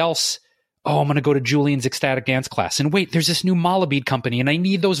everybody else. Oh, I'm going to go to Julian's ecstatic dance class. And wait, there's this new mala bead company and I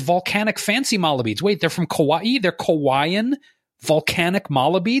need those volcanic fancy mala beads. Wait, they're from Kauai. They're Kauaian volcanic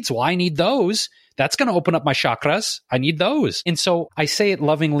mala beads. Well, I need those. That's going to open up my chakras. I need those. And so I say it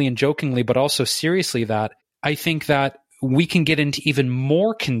lovingly and jokingly, but also seriously, that I think that we can get into even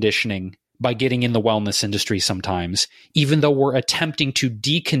more conditioning by getting in the wellness industry sometimes, even though we're attempting to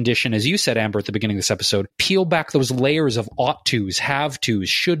decondition, as you said, Amber, at the beginning of this episode, peel back those layers of ought tos, have tos,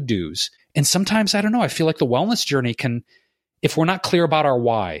 should dos. And sometimes, I don't know, I feel like the wellness journey can, if we're not clear about our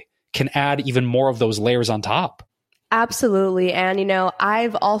why, can add even more of those layers on top. Absolutely. And,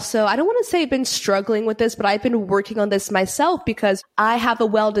 I've also, I don't want to say been struggling with this, but I've been working on this myself because I have a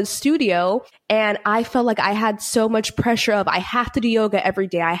wellness studio and I felt like I had so much pressure of, I have to do yoga every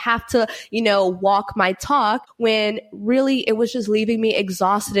day. I have to, walk my talk, when really it was just leaving me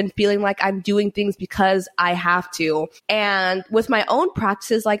exhausted and feeling like I'm doing things because I have to. And with my own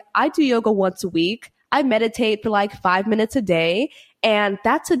practices, like I do yoga once a week. I meditate for like 5 minutes a day. And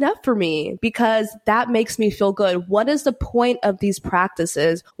that's enough for me because that makes me feel good. What is the point of these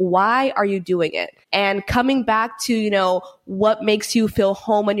practices? Why are you doing it? And coming back to, what makes you feel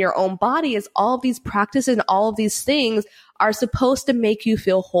home in your own body is all of these practices and all of these things are supposed to make you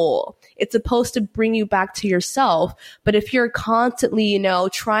feel whole. It's supposed to bring you back to yourself. But if you're constantly,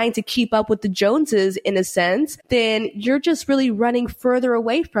 trying to keep up with the Joneses in a sense, then you're just really running further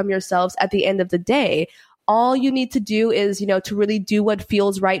away from yourselves at the end of the day. all you need to do is, to really do what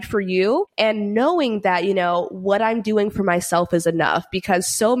feels right for you, and knowing that, what I'm doing for myself is enough. Because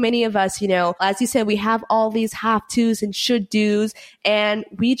so many of us, as you said, we have all these have tos and should do's, and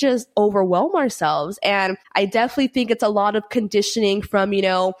we just overwhelm ourselves. And I definitely think it's a lot of conditioning from,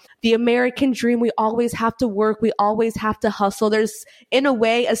 the American dream. We always have to work. We always have to hustle. There's, in a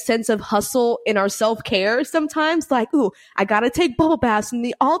way, a sense of hustle in our self-care sometimes, like, ooh, I gotta take bubble baths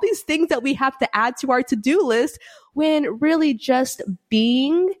and all these things that we have to add to our to-do list, when really just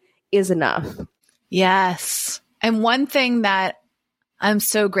being is enough. Yes. And one thing that I'm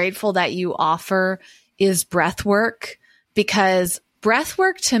so grateful that you offer is breath work, because breath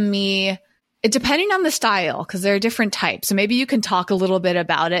work to me, depending on the style, because there are different types. So maybe you can talk a little bit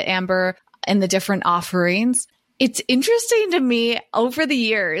about it, Amber, and the different offerings. It's interesting to me over the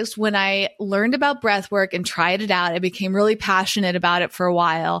years when I learned about breath work and tried it out, I became really passionate about it for a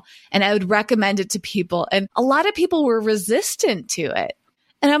while, and I would recommend it to people. And a lot of people were resistant to it.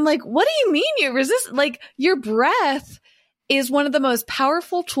 And I'm like, what do you mean you're resistant? Like, your breath is one of the most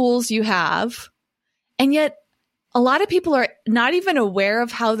powerful tools you have. And yet a lot of people are not even aware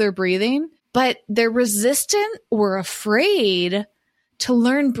of how they're breathing, but they're resistant or afraid to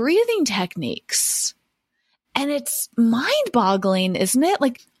learn breathing techniques. And it's mind-boggling, isn't it?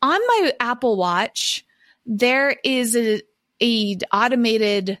 Like, on my Apple Watch, there is a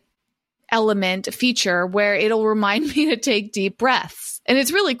automated element, a feature where it'll remind me to take deep breaths. And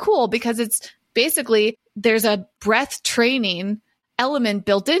it's really cool because it's basically, there's a breath training element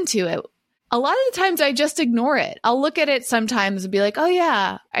built into it. A lot of the times I just ignore it. I'll look at it sometimes and be like, oh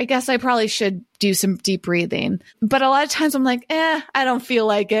yeah, I guess I probably should do some deep breathing. But a lot of times I'm like, I don't feel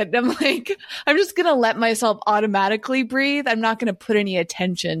like it. I'm like, I'm just going to let myself automatically breathe. I'm not going to put any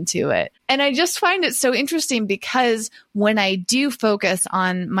attention to it. And I just find it so interesting because when I do focus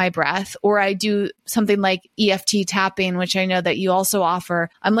on my breath, or I do something like EFT tapping, which I know that you also offer,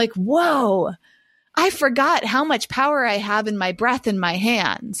 I'm like, whoa, I forgot how much power I have in my breath and my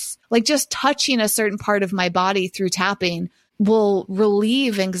hands. Like, just touching a certain part of my body through tapping will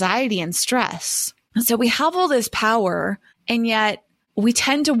relieve anxiety and stress. And so we have all this power, and yet we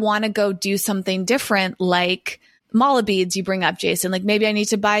tend to want to go do something different, like mala beads you bring up, Jason. Like, maybe I need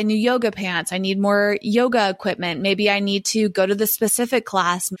to buy new yoga pants. I need more yoga equipment. Maybe I need to go to the specific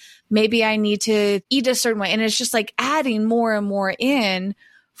class. Maybe I need to eat a certain way. And it's just like adding more and more in,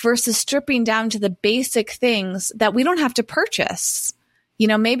 versus stripping down to the basic things that we don't have to purchase.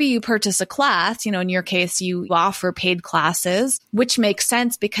 Maybe you purchase a class, in your case, you offer paid classes, which makes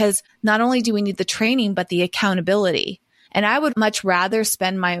sense because not only do we need the training, but the accountability. And I would much rather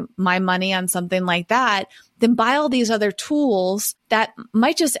spend my money on something like that than buy all these other tools that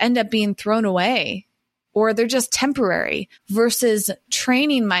might just end up being thrown away, or they're just temporary, versus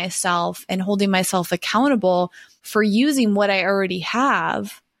training myself and holding myself accountable for using what I already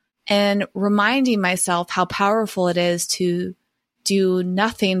have, and reminding myself how powerful it is to do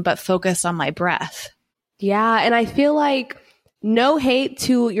nothing but focus on my breath. Yeah. And I feel like, no hate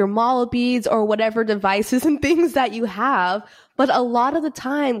to your mala beads or whatever devices and things that you have, but a lot of the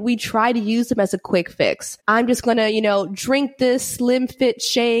time we try to use them as a quick fix. I'm just going to, drink this Slim Fit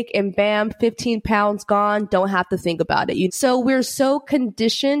shake and bam, 15 pounds gone. Don't have to think about it. So we're so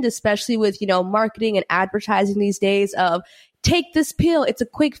conditioned, especially with, marketing and advertising these days, of take this pill. It's a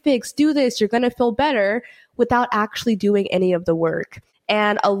quick fix. Do this. You're going to feel better, without actually doing any of the work.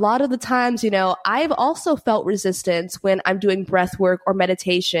 And a lot of the times, I've also felt resistance when I'm doing breath work or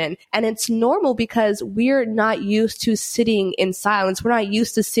meditation. And it's normal because we're not used to sitting in silence. We're not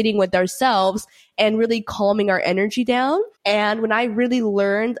used to sitting with ourselves and really calming our energy down. And when I really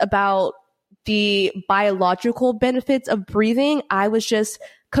learned about the biological benefits of breathing, I was just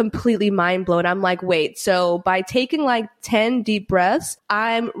completely mind blown. I'm like, wait, so by taking like 10 deep breaths,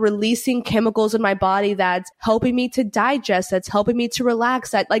 I'm releasing chemicals in my body that's helping me to digest, that's helping me to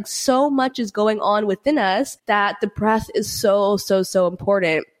relax, that like so much is going on within us that the breath is so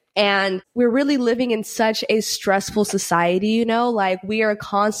important. And we're really living in such a stressful society, like we are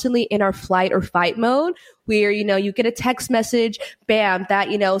constantly in our flight or fight mode where, you get a text message, bam, that,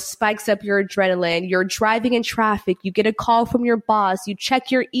 spikes up your adrenaline. You're driving in traffic. You get a call from your boss. You check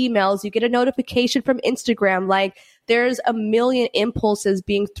your emails. You get a notification from Instagram. Like, there's a million impulses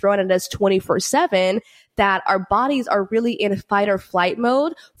being thrown at us 24/7 that our bodies are really in fight or flight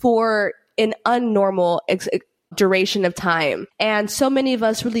mode for an unnormal duration of time. And so many of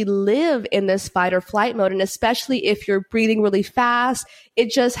us really live in this fight or flight mode. And especially if you're breathing really fast,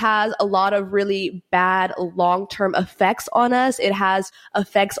 it just has a lot of really bad long-term effects on us. It has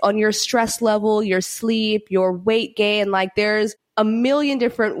effects on your stress level, your sleep, your weight gain. Like, there's a million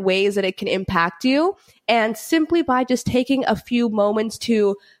different ways that it can impact you. And simply by just taking a few moments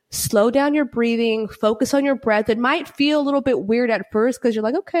to slow down your breathing, focus on your breath. It might feel a little bit weird at first because you're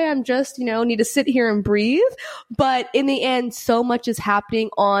like, okay, I'm just, need to sit here and breathe. But in the end, so much is happening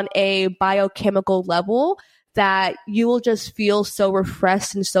on a biochemical level that you will just feel so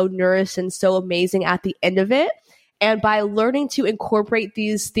refreshed and so nourished and so amazing at the end of it. And by learning to incorporate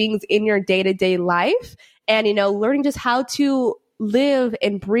these things in your day-to-day life and, learning just how to live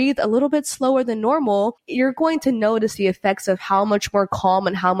and breathe a little bit slower than normal, you're going to notice the effects of how much more calm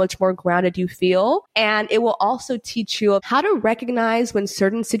and how much more grounded you feel. And it will also teach you how to recognize when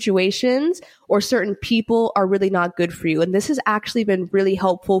certain situations or certain people are really not good for you. And this has actually been really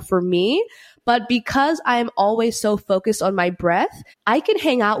helpful for me. But because I'm always so focused on my breath, I can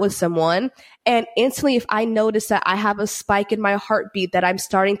hang out with someone and instantly, if I notice that I have a spike in my heartbeat, that I'm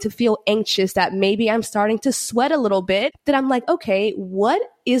starting to feel anxious, that maybe I'm starting to sweat a little bit, then I'm like, okay, what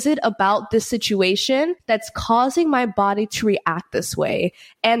is it about this situation that's causing my body to react this way?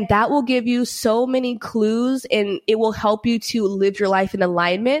 And that will give you so many clues, and it will help you to live your life in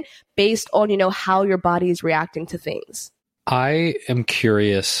alignment based on, how your body is reacting to things. I am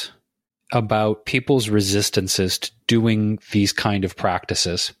curious about people's resistances to doing these kind of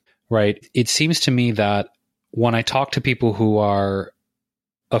practices, right? It seems to me that when I talk to people who are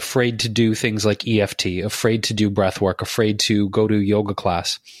afraid to do things like EFT, afraid to do breath work, afraid to go to yoga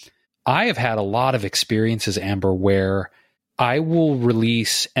class, I have had a lot of experiences, Amber, where I will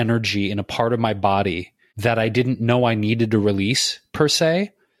release energy in a part of my body that I didn't know I needed to release per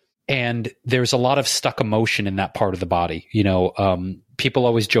se. And there's a lot of stuck emotion in that part of the body. People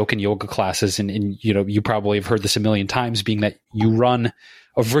always joke in yoga classes, and you probably have heard this a million times, being that you run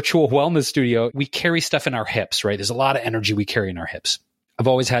a virtual wellness studio. We carry stuff in our hips, right? There's a lot of energy we carry in our hips. I've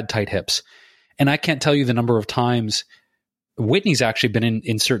always had tight hips. And I can't tell you the number of times Whitney's actually been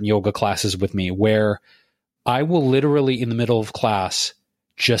in certain yoga classes with me where I will literally in the middle of class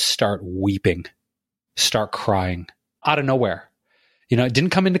just start weeping, start crying out of nowhere. I didn't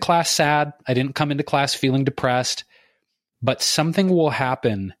come into class sad. I didn't come into class feeling depressed, but something will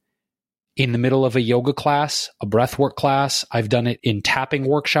happen in the middle of a yoga class, a breathwork class. I've done it in tapping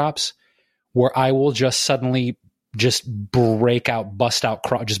workshops where I will just suddenly just break out, bust out,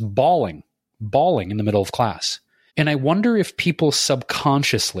 cry, just bawling in the middle of class. And I wonder if people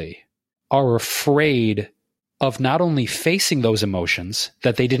subconsciously are afraid of not only facing those emotions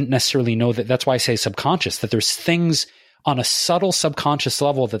that they didn't necessarily know that's why I say subconscious, that there's things on a subtle subconscious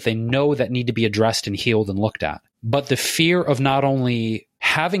level that they know that need to be addressed and healed and looked at. But the fear of not only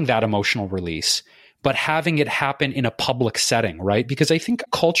having that emotional release, but having it happen in a public setting, right? Because I think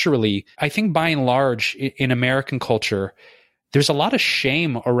culturally, by and large in American culture, there's a lot of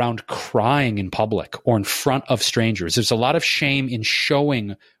shame around crying in public or in front of strangers. There's a lot of shame in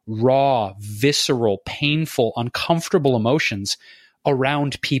showing raw, visceral, painful, uncomfortable emotions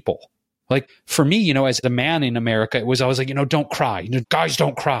around people. Like for me, as a man in America, it was always like, don't cry. Guys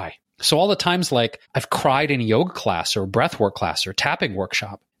don't cry. So all the times like I've cried in a yoga class or a breathwork class or a tapping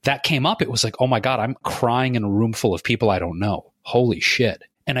workshop, that came up. It was like, oh my God, I'm crying in a room full of people I don't know. Holy shit.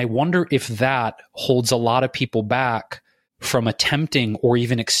 And I wonder if that holds a lot of people back from attempting or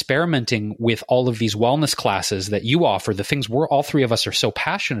even experimenting with all of these wellness classes that you offer, the things all three of us are so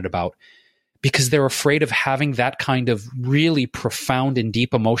passionate about, because they're afraid of having that kind of really profound and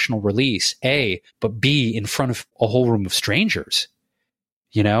deep emotional release, A, but B, in front of a whole room of strangers.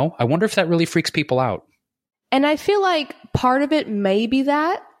 I wonder if that really freaks people out. And I feel like part of it may be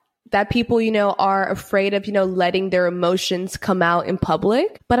that people, are afraid of, letting their emotions come out in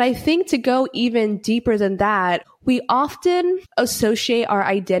public. But I think to go even deeper than that, we often associate our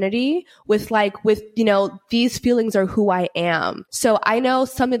identity with these feelings are who I am. So I know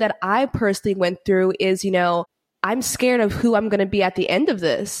something that I personally went through is, I'm scared of who I'm going to be at the end of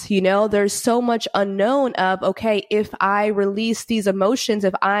this. There's so much unknown of, okay, if I release these emotions,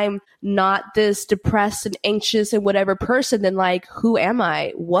 if I'm not this depressed and anxious and whatever person, then who am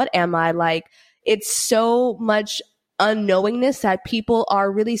I? What am I? It's so much unknowingness that people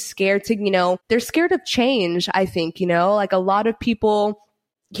are really scared to, they're scared of change. I think, a lot of people,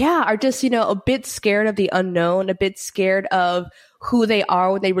 are just, a bit scared of the unknown, a bit scared of who they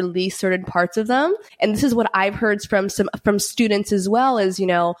are when they release certain parts of them. And this is what I've heard from students as well is,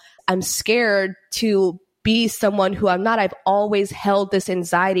 I'm scared to be someone who I'm not. I've always held this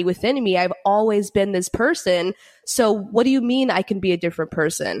anxiety within me. I've always been this person. So what do you mean I can be a different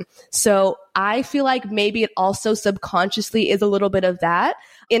person? So I feel like maybe it also subconsciously is a little bit of that,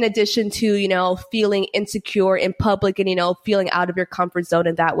 in addition to, feeling insecure in public and, feeling out of your comfort zone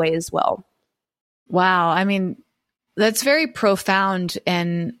in that way as well. Wow. That's very profound,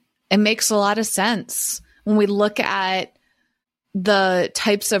 and it makes a lot of sense when we look at the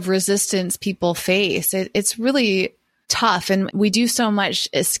types of resistance people face. It's really tough, and we do so much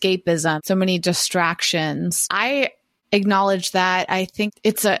escapism, so many distractions. I acknowledge that. I think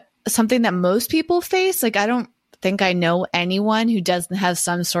it's something that most people face. Like, I don't think I know anyone who doesn't have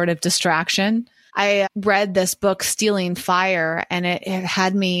some sort of distraction. I read this book, Stealing Fire, and it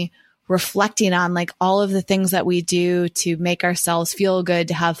had me reflecting on like all of the things that we do to make ourselves feel good,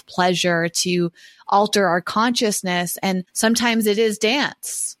 to have pleasure, to alter our consciousness. And sometimes it is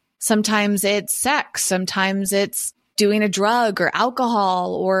dance. Sometimes it's sex. Sometimes it's doing a drug or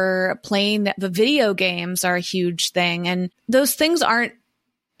alcohol, or playing the video games are a huge thing. And those things aren't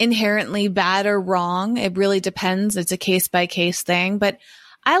inherently bad or wrong. It really depends. It's a case by case thing. But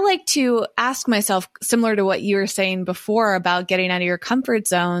I like to ask myself, similar to what you were saying before about getting out of your comfort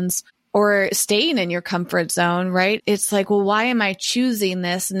zones or staying in your comfort zone, right? It's like, well, why am I choosing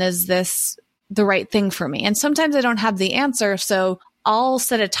this? And is this the right thing for me? And sometimes I don't have the answer. So I'll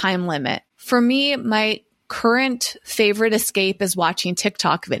set a time limit. For me, my current favorite escape is watching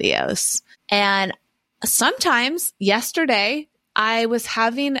TikTok videos. And sometimes, yesterday, I was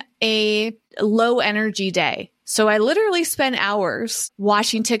having a low energy day. So I literally spent hours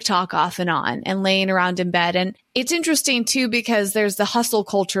watching TikTok off and on and laying around in bed. And it's interesting too, because there's the hustle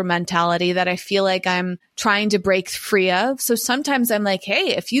culture mentality that I feel like I'm trying to break free of. So sometimes I'm like,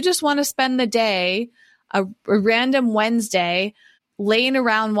 hey, if you just want to spend the day, a random Wednesday, laying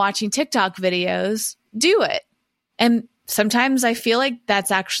around watching TikTok videos, do it. And sometimes I feel like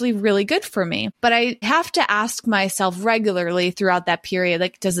that's actually really good for me. But I have to ask myself regularly throughout that period,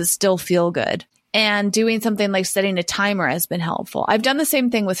 like, does it still feel good? And doing something like setting a timer has been helpful. I've done the same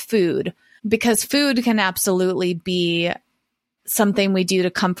thing with food, because food can absolutely be something we do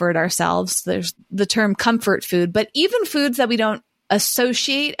to comfort ourselves. There's the term comfort food, but even foods that we don't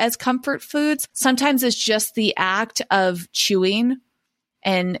associate as comfort foods, sometimes it's just the act of chewing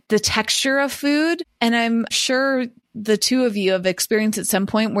and the texture of food. And I'm sure the two of you have experienced at some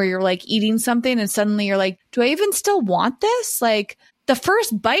point where you're like eating something and suddenly you're like, do I even still want this? Like, the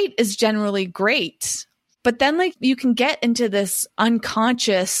first bite is generally great, but then like you can get into this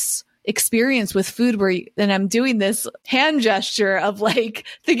unconscious experience with food where and I'm doing this hand gesture of like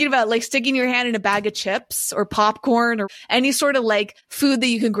thinking about like sticking your hand in a bag of chips or popcorn or any sort of like food that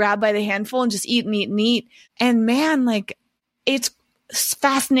you can grab by the handful and just eat and eat and eat. And man, like, it's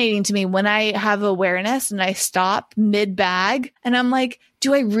fascinating to me when I have awareness and I stop mid bag and I'm like,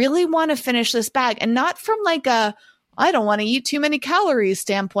 do I really want to finish this bag? And not from like I don't want to eat too many calories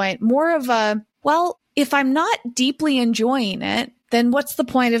standpoint, more of a, well, if I'm not deeply enjoying it, then what's the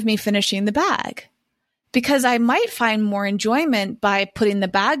point of me finishing the bag? Because I might find more enjoyment by putting the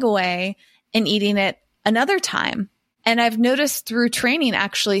bag away and eating it another time. And I've noticed through training,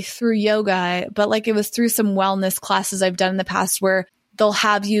 actually through yoga, but like it was through some wellness classes I've done in the past where they'll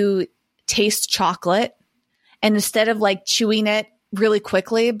have you taste chocolate, and instead of like chewing it really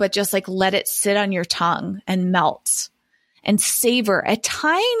quickly, but just like let it sit on your tongue and melt and savor a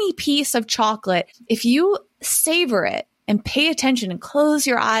tiny piece of chocolate. If you savor it and pay attention and close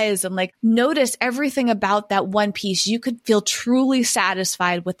your eyes and like notice everything about that one piece, you could feel truly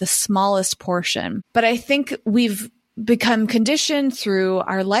satisfied with the smallest portion. But I think we've become conditioned through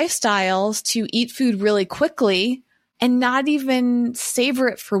our lifestyles to eat food really quickly and not even savor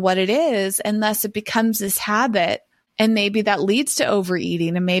it for what it is. And thus it becomes this habit. And maybe that leads to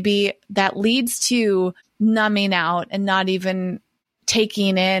overeating, and maybe that leads to numbing out and not even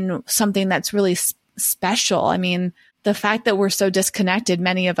taking in something that's really special. I mean, the fact that we're so disconnected,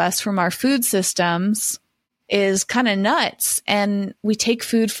 many of us, from our food systems is kind of nuts. And we take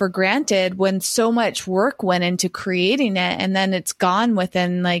food for granted when so much work went into creating it, and then it's gone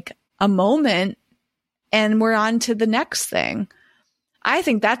within like a moment and we're on to the next thing. I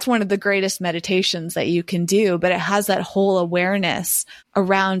think that's one of the greatest meditations that you can do, but it has that whole awareness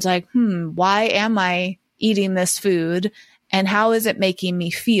around like, why am I eating this food and how is it making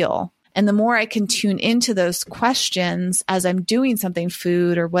me feel? And the more I can tune into those questions as I'm doing something,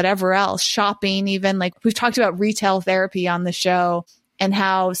 food or whatever else, shopping, even like we've talked about retail therapy on the show and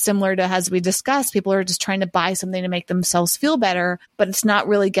how similar to, as we discussed, people are just trying to buy something to make themselves feel better, but it's not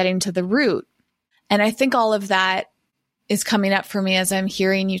really getting to the root. And I think all of that is coming up for me as I'm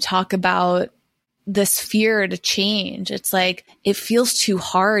hearing you talk about this fear to change. It's like, it feels too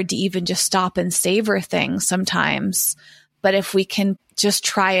hard to even just stop and savor things sometimes. But if we can just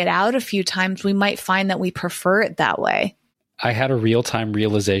try it out a few times, we might find that we prefer it that way. I had a real-time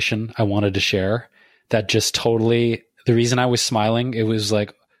realization I wanted to share that just totally, the reason I was smiling, it was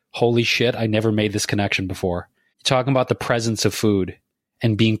like, holy shit, I never made this connection before. talking about the presence of food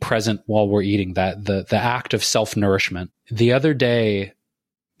and being present while we're eating, that the act of self-nourishment. The other day,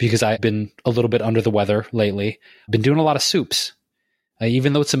 because I've been a little bit under the weather lately, I've been doing a lot of soups.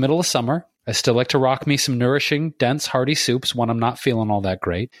 Even though it's the middle of summer, I still like to rock me some nourishing, dense, hearty soups when I'm not feeling all that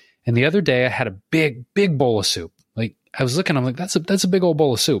great. And the other day I had a big bowl of soup. Like, I was looking, I'm like, that's a big old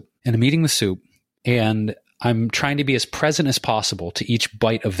bowl of soup. And I'm eating the soup and I'm trying to be as present as possible to each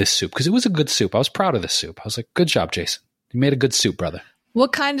bite of this soup because it was a good soup. I was proud of this soup. I was like, good job, Jason. You made a good soup, brother.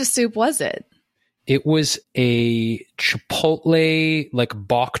 What kind of soup was it? It was a chipotle, like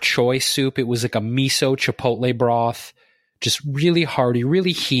bok choy soup. It was like a miso chipotle broth, just really hearty,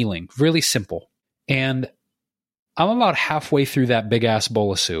 really healing, really simple. And I'm about halfway through that big ass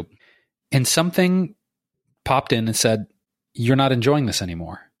bowl of soup and something popped in and said, you're not enjoying this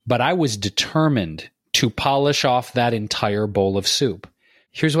anymore. But I was determined to polish off that entire bowl of soup.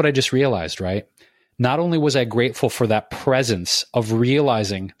 Here's what I just realized, right? Not only was I grateful for that presence of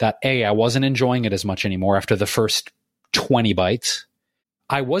realizing that A, I wasn't enjoying it as much anymore after the first 20 bites,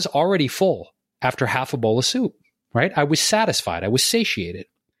 I was already full after half a bowl of soup, right? I was satisfied. I was satiated.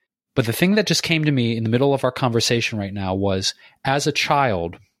 But the thing that just came to me in the middle of our conversation right now was, as a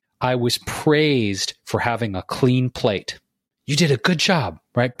child, I was praised for having a clean plate. You did a good job,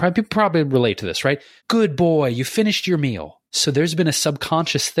 right? People probably relate to this, right? Good boy, you finished your meal. So there's been a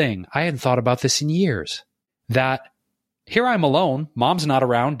subconscious thing. I hadn't thought about this in years. That here I'm alone. Mom's not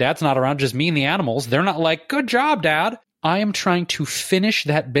around. Dad's not around. Just me and the animals. They're not like, good job, Dad. I am trying to finish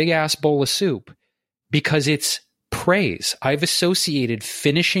that big ass bowl of soup because it's praise. I've associated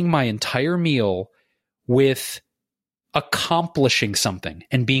finishing my entire meal with accomplishing something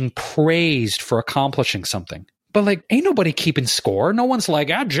and being praised for accomplishing something. But like, ain't nobody keeping score. No one's like,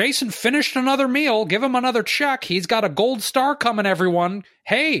 Jason finished another meal. Give him another check. He's got a gold star coming, everyone.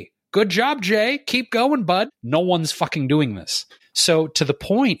 Hey, good job, Jay. Keep going, bud. No one's fucking doing this. So to the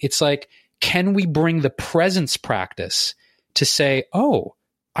point, it's like, can we bring the presence practice to say, oh,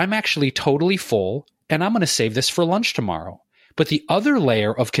 I'm actually totally full and I'm going to save this for lunch tomorrow. But the other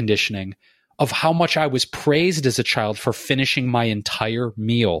layer of conditioning of how much I was praised as a child for finishing my entire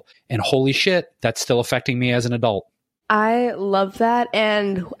meal. And holy shit, that's still affecting me as an adult. I love that.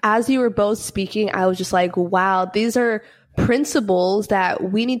 And as you were both speaking, I was just like, wow, these are principles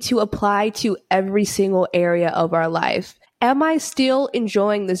that we need to apply to every single area of our life. Am I still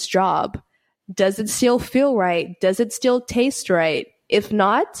enjoying this job? Does it still feel right? Does it still taste right? If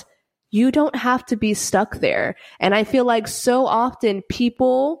not, you don't have to be stuck there. And I feel like so often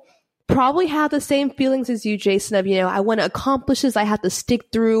people probably have the same feelings as you, Jason, of, I want to accomplish this. I have to stick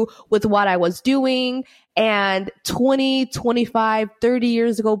through with what I was doing. And 20, 25, 30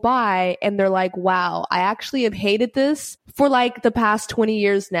 years go by and they're like, wow, I actually have hated this for like the past 20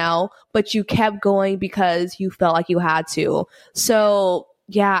 years now, but you kept going because you felt like you had to. So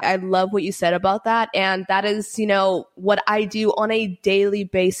yeah, I love what you said about that. And that is, what I do on a daily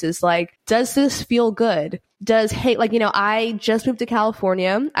basis. Like, does this feel good? I just moved to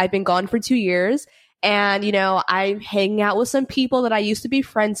California. I've been gone for 2 years and, I'm hanging out with some people that I used to be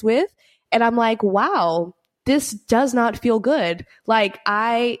friends with. And I'm like, wow, this does not feel good. Like,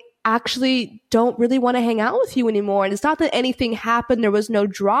 I actually don't really want to hang out with you anymore. And it's not that anything happened. There was no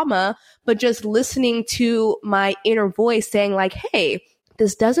drama, but just listening to my inner voice saying like, hey,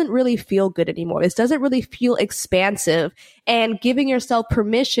 this doesn't really feel good anymore. This doesn't really feel expansive, and giving yourself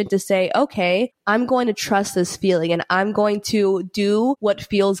permission to say, okay, I'm going to trust this feeling and I'm going to do what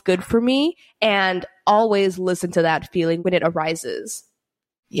feels good for me and always listen to that feeling when it arises.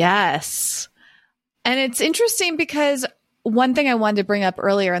 Yes. And it's interesting because one thing I wanted to bring up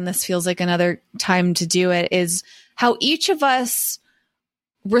earlier, and this feels like another time to do it, is how each of us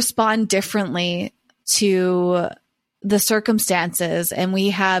respond differently to the circumstances, and we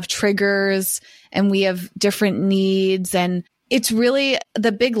have triggers and we have different needs. And it's really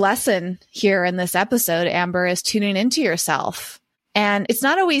the big lesson here in this episode, Amber, is tuning into yourself. And it's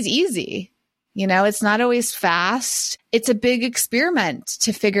not always easy. It's not always fast. It's a big experiment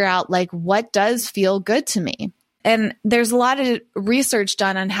to figure out like, what does feel good to me? And there's a lot of research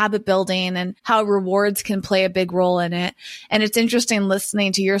done on habit building and how rewards can play a big role in it. And it's interesting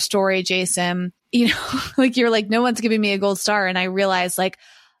listening to your story, Jason. Like you're like, no one's giving me a gold star. And I realized like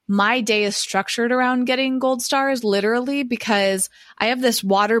my day is structured around getting gold stars, literally, because I have this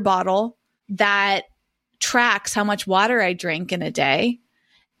water bottle that tracks how much water I drink in a day.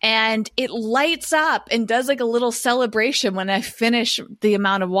 And it lights up and does like a little celebration when I finish the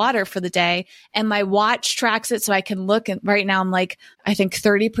amount of water for the day. And my watch tracks it so I can look. And right now I'm like, I think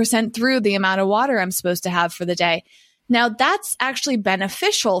 30% through the amount of water I'm supposed to have for the day. Now that's actually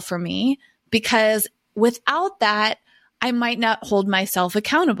beneficial for me because without that, I might not hold myself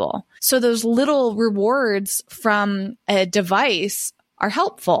accountable. So those little rewards from a device are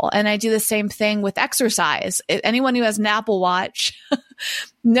helpful. And I do the same thing with exercise. Anyone who has an Apple Watch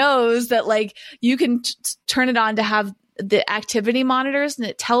knows that like you can turn it on to have the activity monitors, and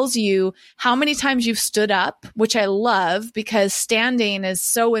it tells you how many times you've stood up, which I love because standing is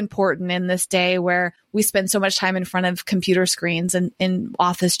so important in this day where we spend so much time in front of computer screens and in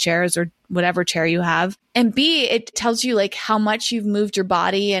office chairs or whatever chair you have. And B, it tells you like how much you've moved your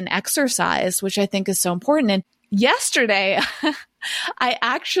body and exercise, which I think is so important. And yesterday, I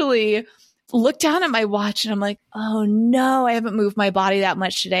actually looked down at my watch and I'm like, oh no, I haven't moved my body that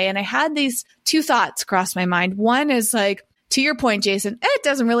much today. And I had these two thoughts cross my mind. One is like, to your point, Jason, it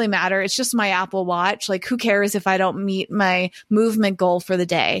doesn't really matter. It's just my Apple Watch. Like, who cares if I don't meet my movement goal for the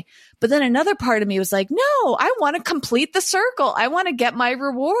day? But then another part of me was like, no, I want to complete the circle. I want to get my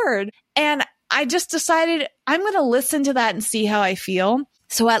reward. And I just decided I'm going to listen to that and see how I feel.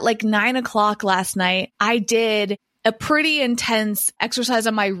 So at like 9:00 last night, I did a pretty intense exercise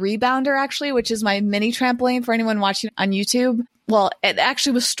on my rebounder, actually, which is my mini trampoline for anyone watching on YouTube. Well, it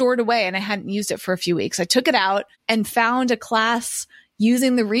actually was stored away and I hadn't used it for a few weeks. I took it out and found a class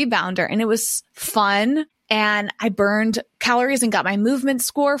using the rebounder, and it was fun. And I burned calories and got my movement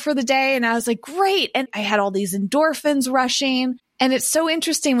score for the day. And I was like, great. And I had all these endorphins rushing. And it's so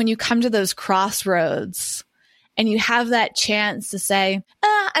interesting when you come to those crossroads and you have that chance to say,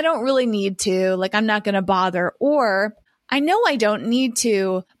 I don't really need to, like, I'm not going to bother. Or I know I don't need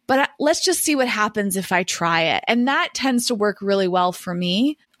to, but let's just see what happens if I try it. And that tends to work really well for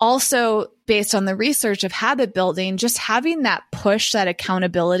me. Also, based on the research of habit building, just having that push, that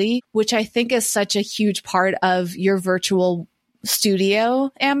accountability, which I think is such a huge part of your virtual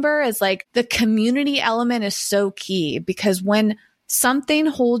studio, Amber, is like the community element is so key, because when something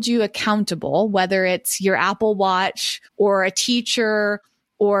holds you accountable, whether it's your Apple Watch or a teacher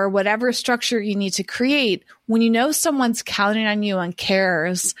or whatever structure you need to create, when you know someone's counting on you and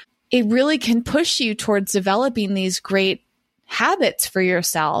cares, it really can push you towards developing these great habits for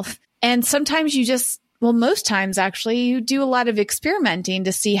yourself. And sometimes you just, well, most times actually, you do a lot of experimenting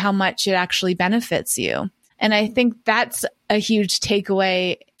to see how much it actually benefits you. And I think that's a huge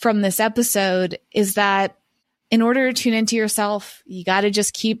takeaway from this episode, is that in order to tune into yourself, you got to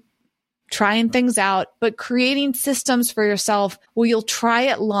just keep trying things out, but creating systems for yourself where you'll try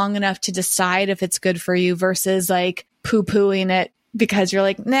it long enough to decide if it's good for you versus like poo-pooing it because you're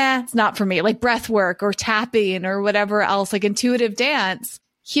like, nah, it's not for me. Like breath work or tapping or whatever else, like intuitive dance.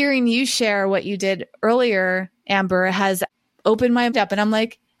 Hearing you share what you did earlier, Amber, has opened my mind up. And I'm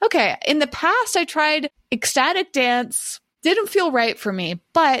like, okay, in the past, I tried ecstatic dance, didn't feel right for me,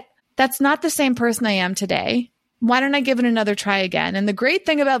 but that's not the same person I am today. Why don't I give it another try again? And the great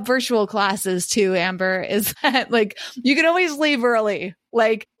thing about virtual classes too, Amber, is that like you can always leave early.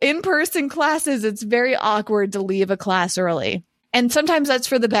 Like in-person classes, it's very awkward to leave a class early. And sometimes that's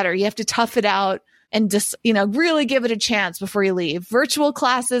for the better. You have to tough it out and just, really give it a chance before you leave. Virtual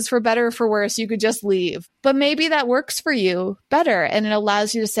classes, for better or for worse, you could just leave. But maybe that works for you better. And it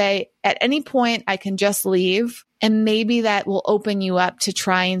allows you to say, at any point, I can just leave. And maybe that will open you up to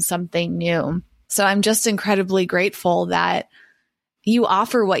trying something new. So I'm just incredibly grateful that you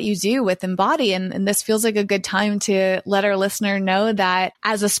offer what you do with Embody. And this feels like a good time to let our listener know that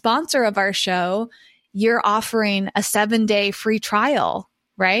as a sponsor of our show, you're offering a 7-day free trial,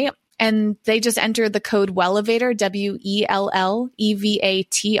 right? And they just entered the code WELLEVATR,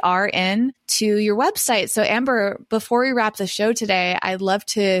 WELLEVATRN, to your website. So Amber, before we wrap the show today, I'd love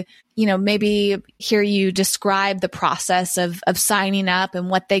to, maybe hear you describe the process of signing up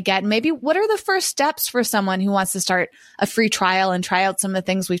and what they get. Maybe what are the first steps for someone who wants to start a free trial and try out some of the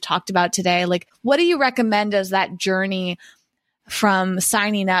things we've talked about today? Like, what do you recommend as that journey from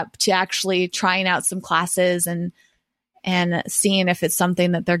signing up to actually trying out some classes and seeing if it's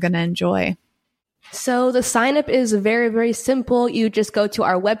something that they're going to enjoy? So the sign up is very, very simple. You just go to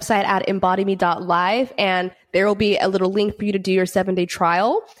our website at embodime.live, and there will be a little link for you to do your 7-day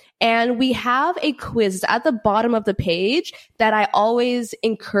trial. And we have a quiz at the bottom of the page that I always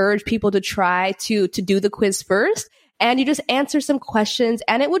encourage people to try to do the quiz first. And you just answer some questions,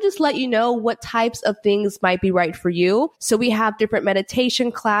 and it will just let you know what types of things might be right for you. So we have different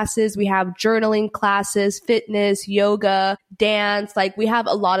meditation classes, we have journaling classes, fitness, yoga, dance. Like, we have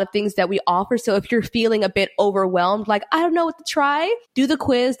a lot of things that we offer. So if you're feeling a bit overwhelmed, like, I don't know what to try, do the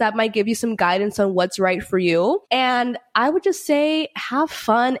quiz. That might give you some guidance on what's right for you. And I would just say, have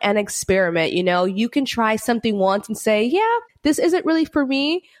fun and experiment. You can try something once and say, yeah, this isn't really for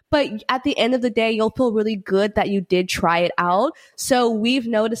me. But at the end of the day, you'll feel really good that you did try it out. So we've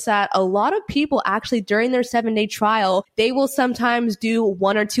noticed that a lot of people actually during their 7-day trial, they will sometimes do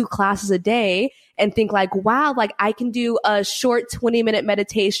 1 or 2 classes a day and think like, wow, like I can do a short 20-minute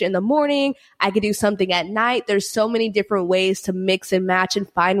meditation in the morning. I can do something at night. There's so many different ways to mix and match and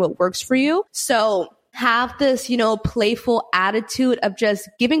find what works for you. So have this, playful attitude of just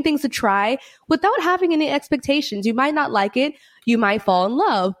giving things a try without having any expectations. You might not like it. You might fall in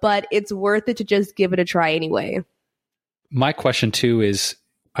love, but it's worth it to just give it a try anyway. My question too is,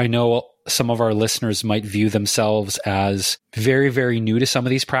 I know some of our listeners might view themselves as very, very new to some of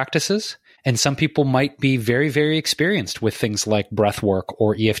these practices. And some people might be very, very experienced with things like breath work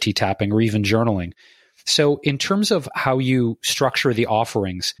or EFT tapping or even journaling. So in terms of how you structure the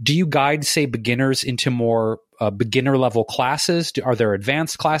offerings, do you guide, say, beginners into more beginner level classes? Are there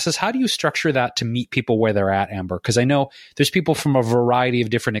advanced classes? How do you structure that to meet people where they're at, Amber? Because I know there's people from a variety of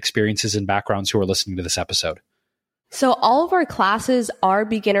different experiences and backgrounds who are listening to this episode. So all of our classes are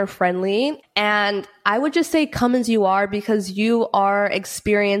beginner friendly, and I would just say come as you are because you are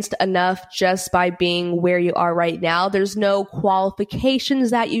experienced enough just by being where you are right now. There's no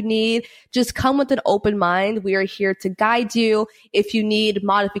qualifications that you need. Just come with an open mind. We are here to guide you. If you need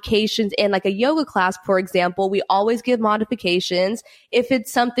modifications in like a yoga class, for example, we always give modifications. If it's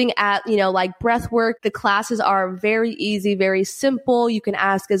something at, like breath work, the classes are very easy, very simple. You can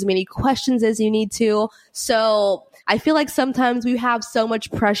ask as many questions as you need to. So I feel like sometimes we have so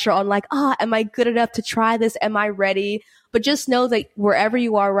much pressure on like, am I good enough to try this? Am I ready? But just know that wherever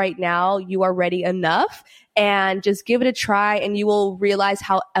you are right now, you are ready enough, and just give it a try and you will realize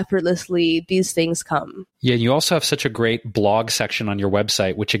how effortlessly these things come. Yeah, you also have such a great blog section on your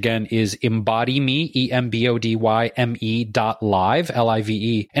website, which again is EmbodyMe, EMBODYME.live,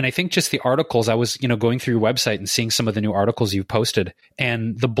 LIVE. And I think just the articles, I was, going through your website and seeing some of the new articles you've posted.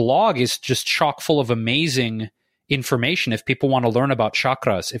 And the blog is just chock full of amazing information if people want to learn about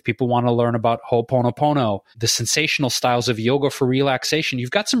chakras, if people want to learn about Ho'oponopono, the sensational styles of yoga for relaxation.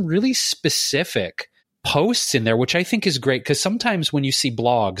 You've got some really specific posts in there, which I think is great because sometimes when you see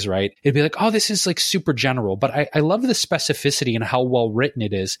blogs, right, it'd be like, oh, this is like super general. But I love the specificity and how well written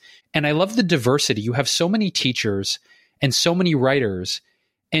it is. And I love the diversity. You have so many teachers and so many writers.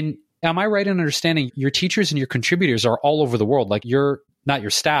 And am I right in understanding your teachers and your contributors are all over the world? Like not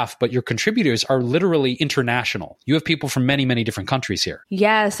your staff, but your contributors are literally international. You have people from many, many different countries here.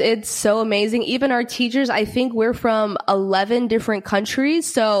 Yes, it's so amazing. Even our teachers, I think we're from 11 different countries.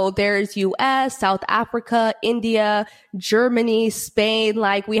 So there's US, South Africa, India, Germany, Spain.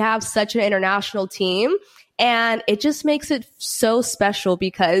 Like we have such an international team. And it just makes it so special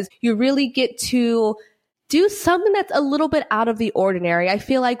because you really get to do something that's a little bit out of the ordinary. I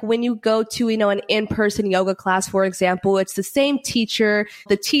feel like when you go to, an in-person yoga class, for example, it's the same teacher.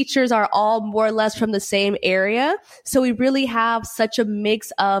 The teachers are all more or less from the same area. So we really have such a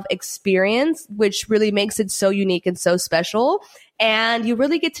mix of experience, which really makes it so unique and so special. And you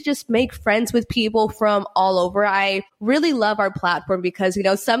really get to just make friends with people from all over. I really love our platform because,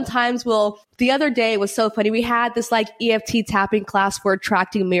 sometimes the other day was so funny. We had this like EFT tapping class for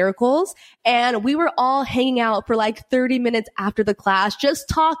attracting miracles. And we were all hanging out for like 30 minutes after the class, just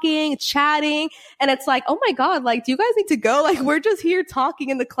talking, chatting. And it's like, oh my God, like, do you guys need to go? Like, we're just here talking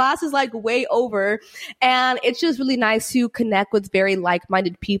and the class is like way over. And it's just really nice to connect with very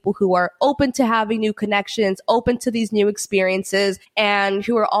like-minded people who are open to having new connections, open to these new experiences, and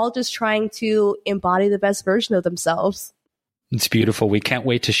who are all just trying to embody the best version of themselves. It's beautiful. We can't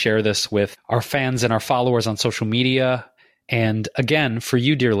wait to share this with our fans and our followers on social media. And again, for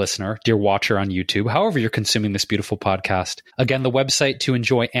you, dear listener, dear watcher on YouTube, however you're consuming this beautiful podcast, again, the website to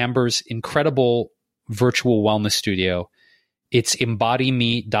enjoy Amber's incredible virtual wellness studio, it's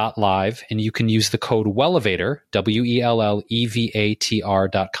EmbodyMe.live, and you can use the code WELLEVATR,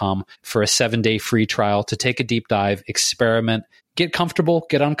 WELLEVATR.com for a 7-day free trial to take a deep dive, experiment, get comfortable,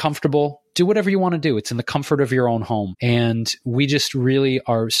 get uncomfortable, do whatever you want to do. It's in the comfort of your own home. And we just really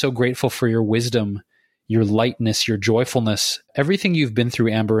are so grateful for your wisdom, your lightness, your joyfulness, everything you've been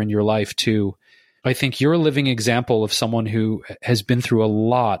through, Amber, in your life too. I think you're a living example of someone who has been through a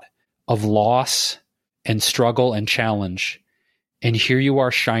lot of loss and struggle and challenge. And here you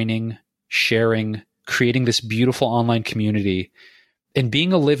are shining, sharing, creating this beautiful online community, and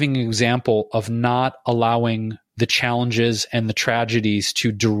being a living example of not allowing the challenges and the tragedies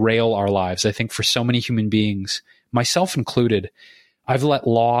to derail our lives. I think for so many human beings, myself included, I've let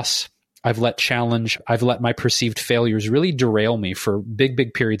loss, I've let challenge, I've let my perceived failures really derail me for big,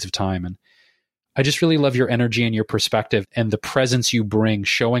 big periods of time. And I just really love your energy and your perspective and the presence you bring,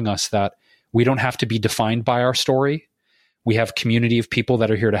 showing us that we don't have to be defined by our story. We have a community of people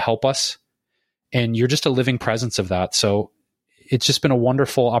that are here to help us. And you're just a living presence of that. So it's just been a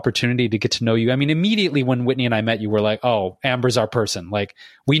wonderful opportunity to get to know you. I mean, immediately when Whitney and I met you, we're like, oh, Amber's our person. Like,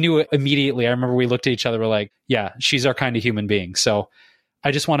 we knew it immediately. I remember we looked at each other, we're like, yeah, she's our kind of human being. So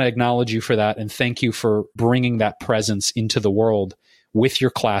I just want to acknowledge you for that. And thank you for bringing that presence into the world with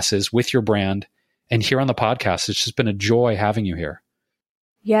your classes, with your brand, and here on the podcast. It's just been a joy having you here.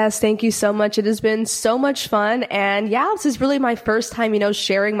 Yes, thank you so much. It has been so much fun. And yeah, this is really my first time,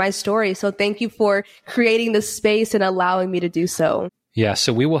 sharing my story. So thank you for creating this space and allowing me to do so. Yeah,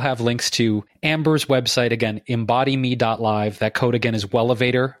 so we will have links to Amber's website, again, embodime.live. That code again is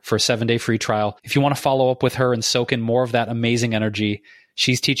Wellevator for a 7-day free trial. If you want to follow up with her and soak in more of that amazing energy,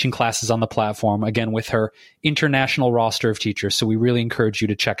 she's teaching classes on the platform, again, with her international roster of teachers. So we really encourage you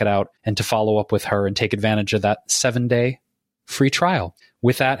to check it out and to follow up with her and take advantage of that 7-day free trial.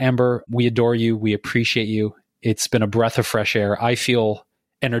 With that, Amber, we adore you. We appreciate you. It's been a breath of fresh air. I feel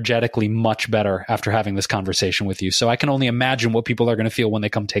energetically much better after having this conversation with you. So I can only imagine what people are going to feel when they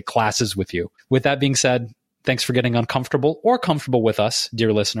come take classes with you. With that being said, thanks for getting uncomfortable or comfortable with us,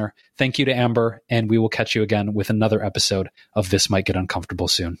 dear listener. Thank you to Amber, and we will catch you again with another episode of This Might Get Uncomfortable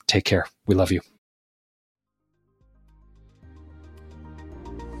soon. Take care. We love you.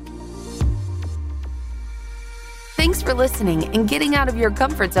 Thanks for listening and getting out of your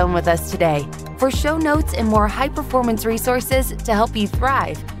comfort zone with us today. For show notes and more high-performance resources to help you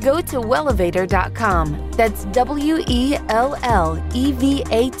thrive, go to wellevator.com. That's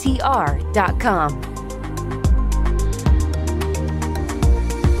WELLEVATR.com.